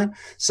stuff like that.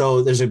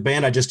 So there's a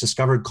band I just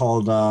discovered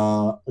called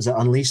is it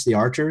Unleash the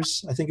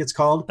Archers, I think it's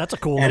called. That's a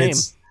cool name.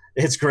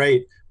 It's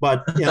great.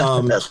 But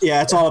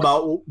it's all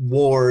about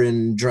war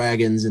and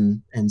dragons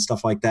and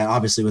stuff like that,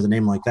 obviously with a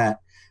name like that.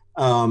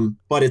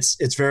 But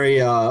it's very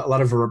a lot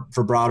of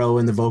vibrato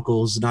in the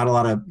vocals,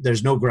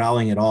 there's no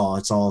growling at all.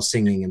 It's all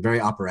singing and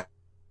very operatic.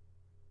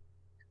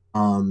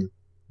 So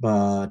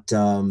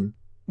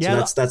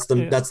that's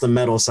the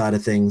metal side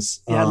of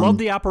things. Yeah, I love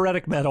the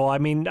operatic metal. I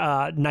mean,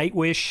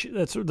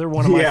 Nightwish, they're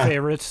one of my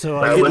favorites. So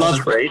Nightwish is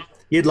great.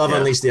 You'd love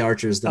Unleash the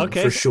Archers, though,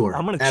 for sure.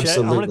 I'm gonna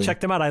check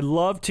them out. I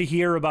love to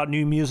hear about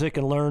new music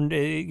and learn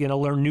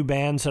new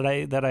bands that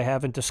I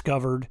haven't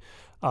discovered.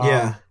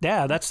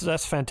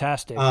 That's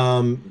fantastic.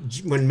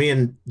 When me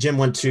and Jim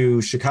went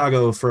to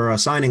Chicago for a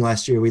signing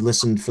last year,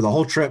 for the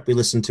whole trip, we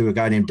listened to a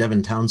guy named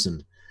Devin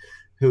Townsend,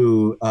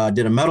 who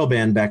did a metal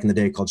band back in the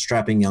day called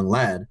Strapping Young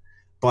Lad,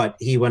 but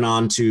he went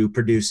on to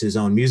produce his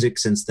own music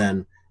since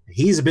then.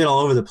 He's a bit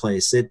all over the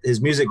place.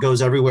 His music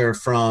goes everywhere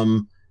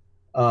from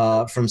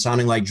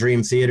sounding like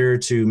Dream Theater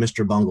to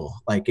Mr. Bungle.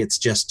 Like, it's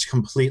just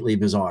completely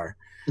bizarre.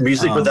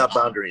 Music without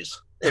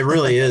boundaries. It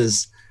really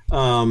is.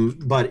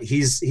 But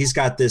he's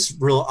got this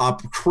real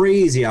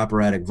crazy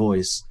operatic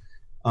voice,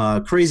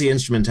 crazy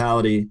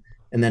instrumentality.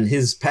 And then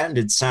his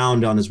patented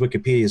sound on his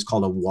Wikipedia is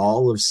called a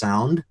wall of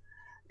sound.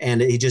 And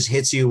he just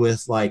hits you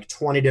with like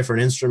 20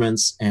 different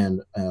instruments.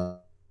 And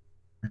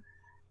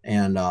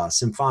and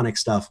symphonic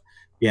stuff.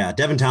 Yeah,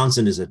 Devin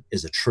Townsend is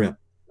a trip.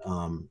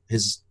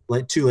 His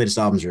two latest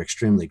albums are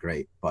extremely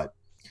great, but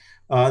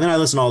then I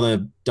listen to all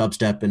the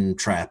dubstep and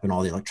trap and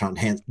all the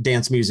electronic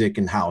dance music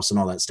and house and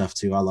all that stuff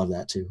too. I love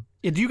that too.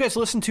 Do you guys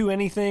listen to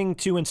anything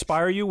to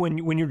inspire you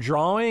when you're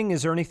drawing?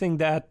 Is there anything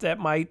that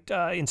might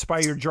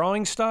inspire your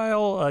drawing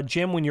style,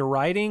 Jim? When you're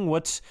writing,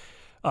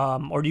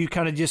 or do you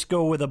kind of just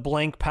go with a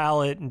blank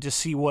palette and just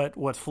see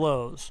what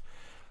flows,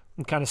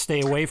 and kind of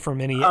stay away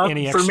from any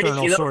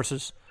external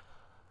sources?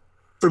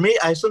 For me,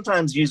 I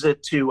sometimes use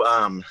it to,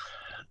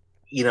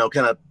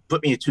 kind of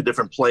put me to a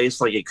different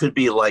place. Like it could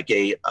be like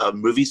a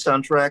movie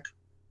soundtrack.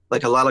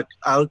 Like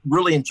I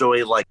really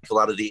enjoy like a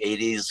lot of the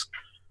 80s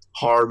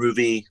horror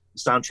movie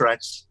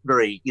soundtracks.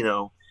 Very,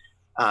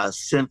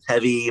 synth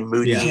heavy,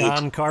 moody. Yeah.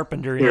 John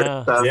Carpenter,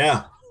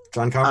 yeah.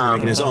 John Carpenter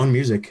making his own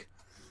music.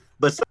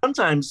 But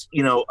sometimes,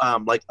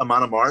 like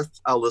Amon Amarth,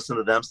 I'll listen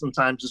to them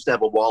sometimes just to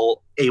have a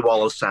wall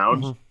of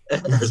sound,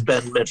 as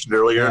Ben mentioned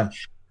earlier,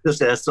 just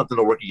to have something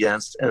to work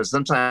against. And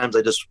sometimes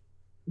I just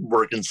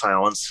work in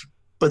silence.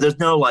 But there's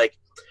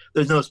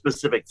no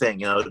specific thing,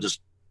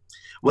 just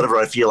whatever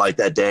I feel like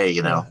that day,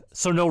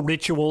 So no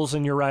rituals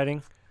in your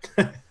writing?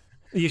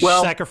 You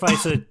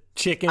sacrifice a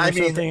chicken or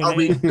something?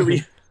 Do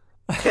we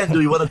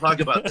want to talk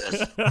about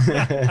this?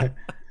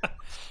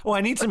 Well,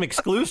 I need some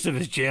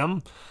exclusives,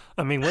 Jim.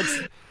 I mean,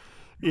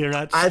 you're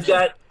not... I'll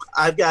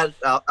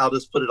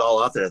just put it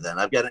all out there then.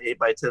 I've got an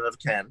 8x10 of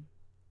Ken.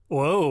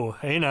 Whoa,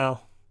 hey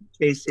now.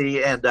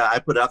 Casey, and I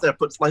put out there,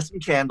 light some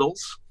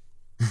candles.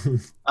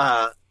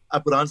 I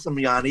put on some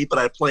Yanni, but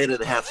I play it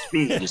at half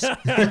speed. And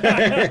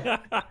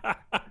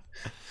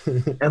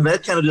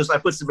that kind of I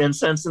put some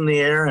incense in the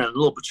air and a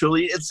little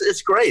patchouli.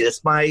 It's great.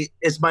 It's my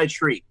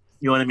treat.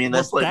 You know what I mean?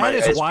 That's well, that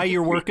is why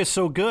your work is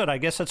so good. I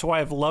guess that's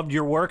why I've loved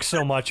your work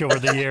so much over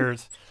the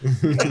years.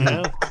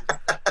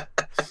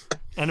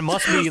 And it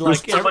must be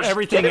like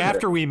everything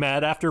after we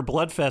met, after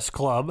Bloodfest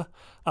Club.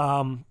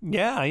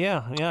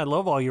 Yeah. I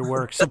love all your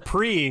work. So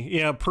pre,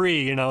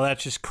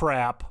 that's just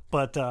crap.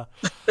 But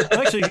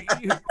actually,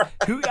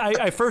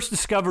 I first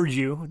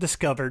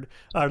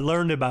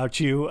learned about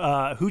you,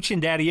 Hooch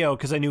and Daddy-O,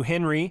 because I knew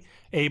Henry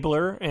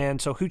Abler,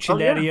 and so Hooch and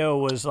Daddy-O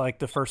was like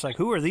the first, like,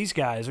 who are these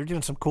guys? They're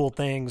doing some cool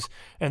things.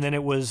 And then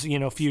it was,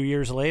 a few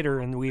years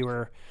later, and we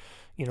were,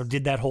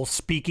 did that whole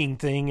speaking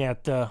thing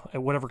at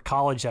whatever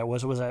college that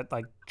was. Was that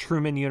like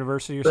Truman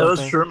University or something?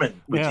 That was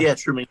Truman. Yeah,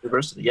 Truman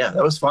University. Yeah,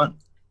 that was fun.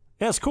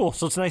 Yeah, it's cool.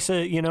 So it's nice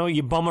that,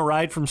 you bum a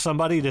ride from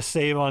somebody to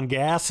save on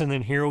gas, and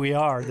then here we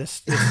are,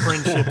 this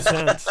friendship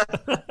since.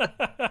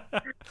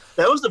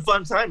 That was a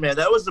fun time, man.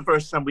 That was the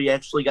first time we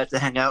actually got to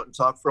hang out and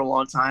talk for a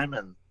long time,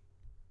 and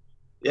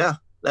yeah,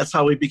 that's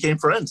how we became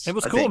friends. It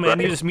was cool, man.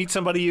 Right? You just meet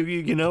somebody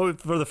you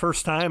for the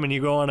first time, and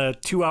you go on a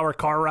 2-hour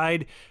car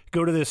ride,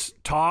 go to this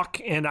talk,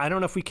 and I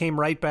don't know if we came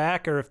right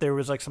back or if there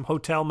was like some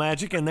hotel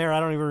magic in there. I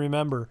don't even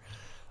remember.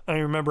 I don't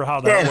even remember how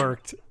that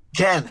worked.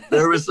 Ken,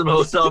 there was some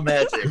hotel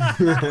magic.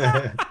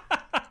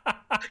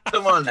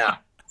 Come on now.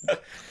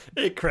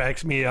 It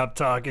cracks me up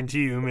talking to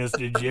you,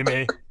 Mr.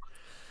 Jimmy.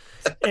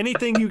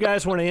 Anything you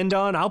guys want to end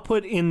on? I'll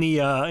put in the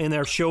in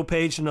our show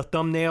page in the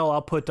thumbnail.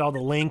 I'll put all the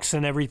links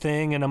and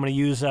everything, and I'm going to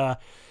use that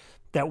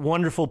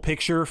wonderful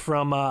picture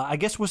from I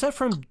guess was that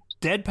from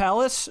Dead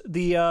Palace,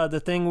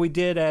 the thing we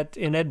did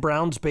in Ed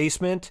Brown's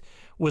basement.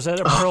 Was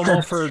that a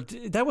promo for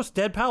that was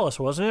Dead Palace,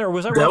 wasn't it? Or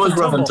was that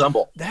Rough and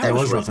Tumble? That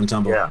was Rough and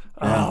Tumble. Yeah.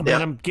 Oh man,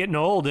 I'm getting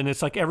old, and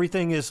it's like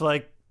everything is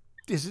like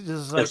it's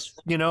like it's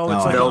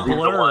like a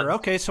blur.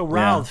 Okay, so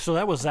Ralph, so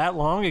that was that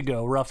long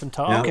ago, Rough and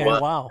Tumble. Okay,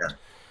 wow. Yeah.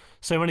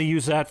 So I'm going to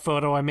use that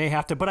photo. I may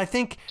have to, but I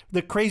think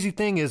the crazy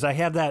thing is I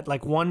have that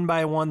like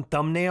 1x1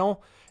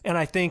 thumbnail, and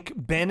I think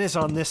Ben is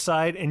on this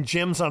side and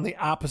Jim's on the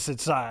opposite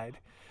side.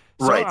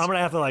 So right. I'm going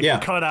to have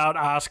to cut out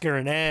Oscar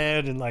and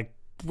Ed and like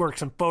work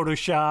some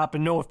Photoshop,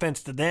 and no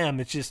offense to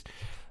them. It's just,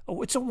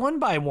 it's a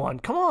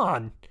 1x1. Come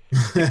on.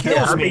 It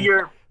kills me.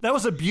 That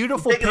was a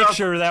beautiful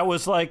picture. That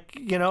was like,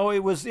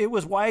 it was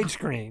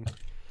widescreen.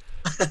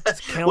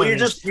 Well,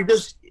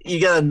 you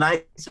got a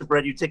nice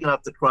bread. You're taking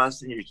off the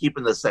crust and you're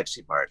keeping the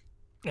sexy part.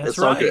 That's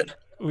right. All good.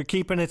 We're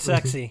keeping it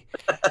sexy.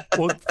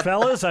 Well,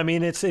 fellas, I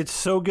mean, it's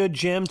so good,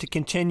 Jim, to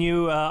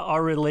continue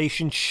our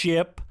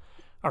relationship,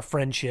 our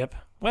friendship.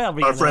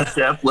 Well, our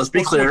friendship. Let's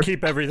be clear. We'll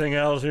keep everything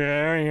else.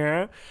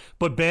 Yeah.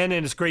 But Ben,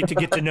 and it's great to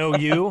get to know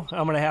you.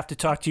 I'm going to have to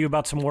talk to you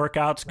about some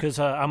workouts because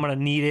I'm going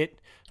to need it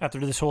after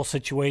this whole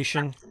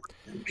situation.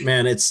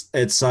 Man, it's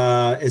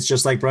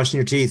just like brushing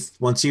your teeth.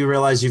 Once you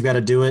realize you've got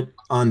to do it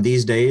on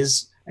these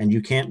days and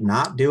you can't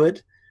not do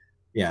it,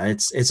 yeah,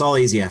 it's all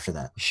easy after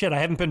that. Shit, I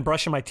haven't been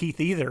brushing my teeth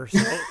either. So.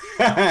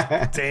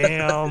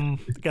 Damn.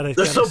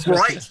 They're so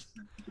bright.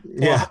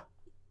 Yeah.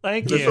 Well,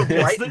 thank you.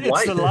 It's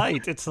the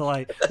light. It's the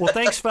light. Well,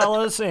 thanks,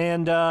 fellas,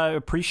 and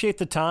appreciate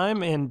the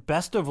time, and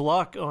best of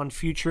luck on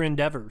future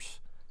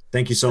endeavors.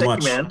 Thank you so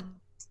much. Thank you, man.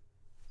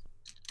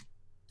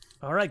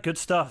 All right, good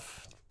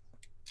stuff.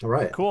 All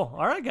right. Cool.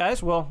 All right,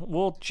 guys.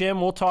 Well, Jim,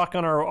 we'll talk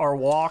on our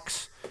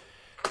walks,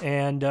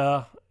 and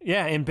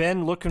and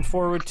Ben, looking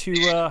forward to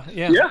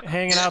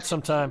hanging out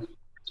sometime.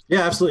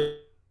 Yeah, absolutely.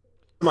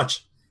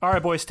 much. All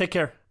right, boys. Take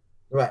care.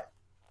 Bye.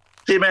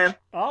 See you, man.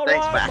 All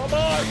Thanks, right. Mac.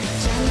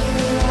 Bye-bye.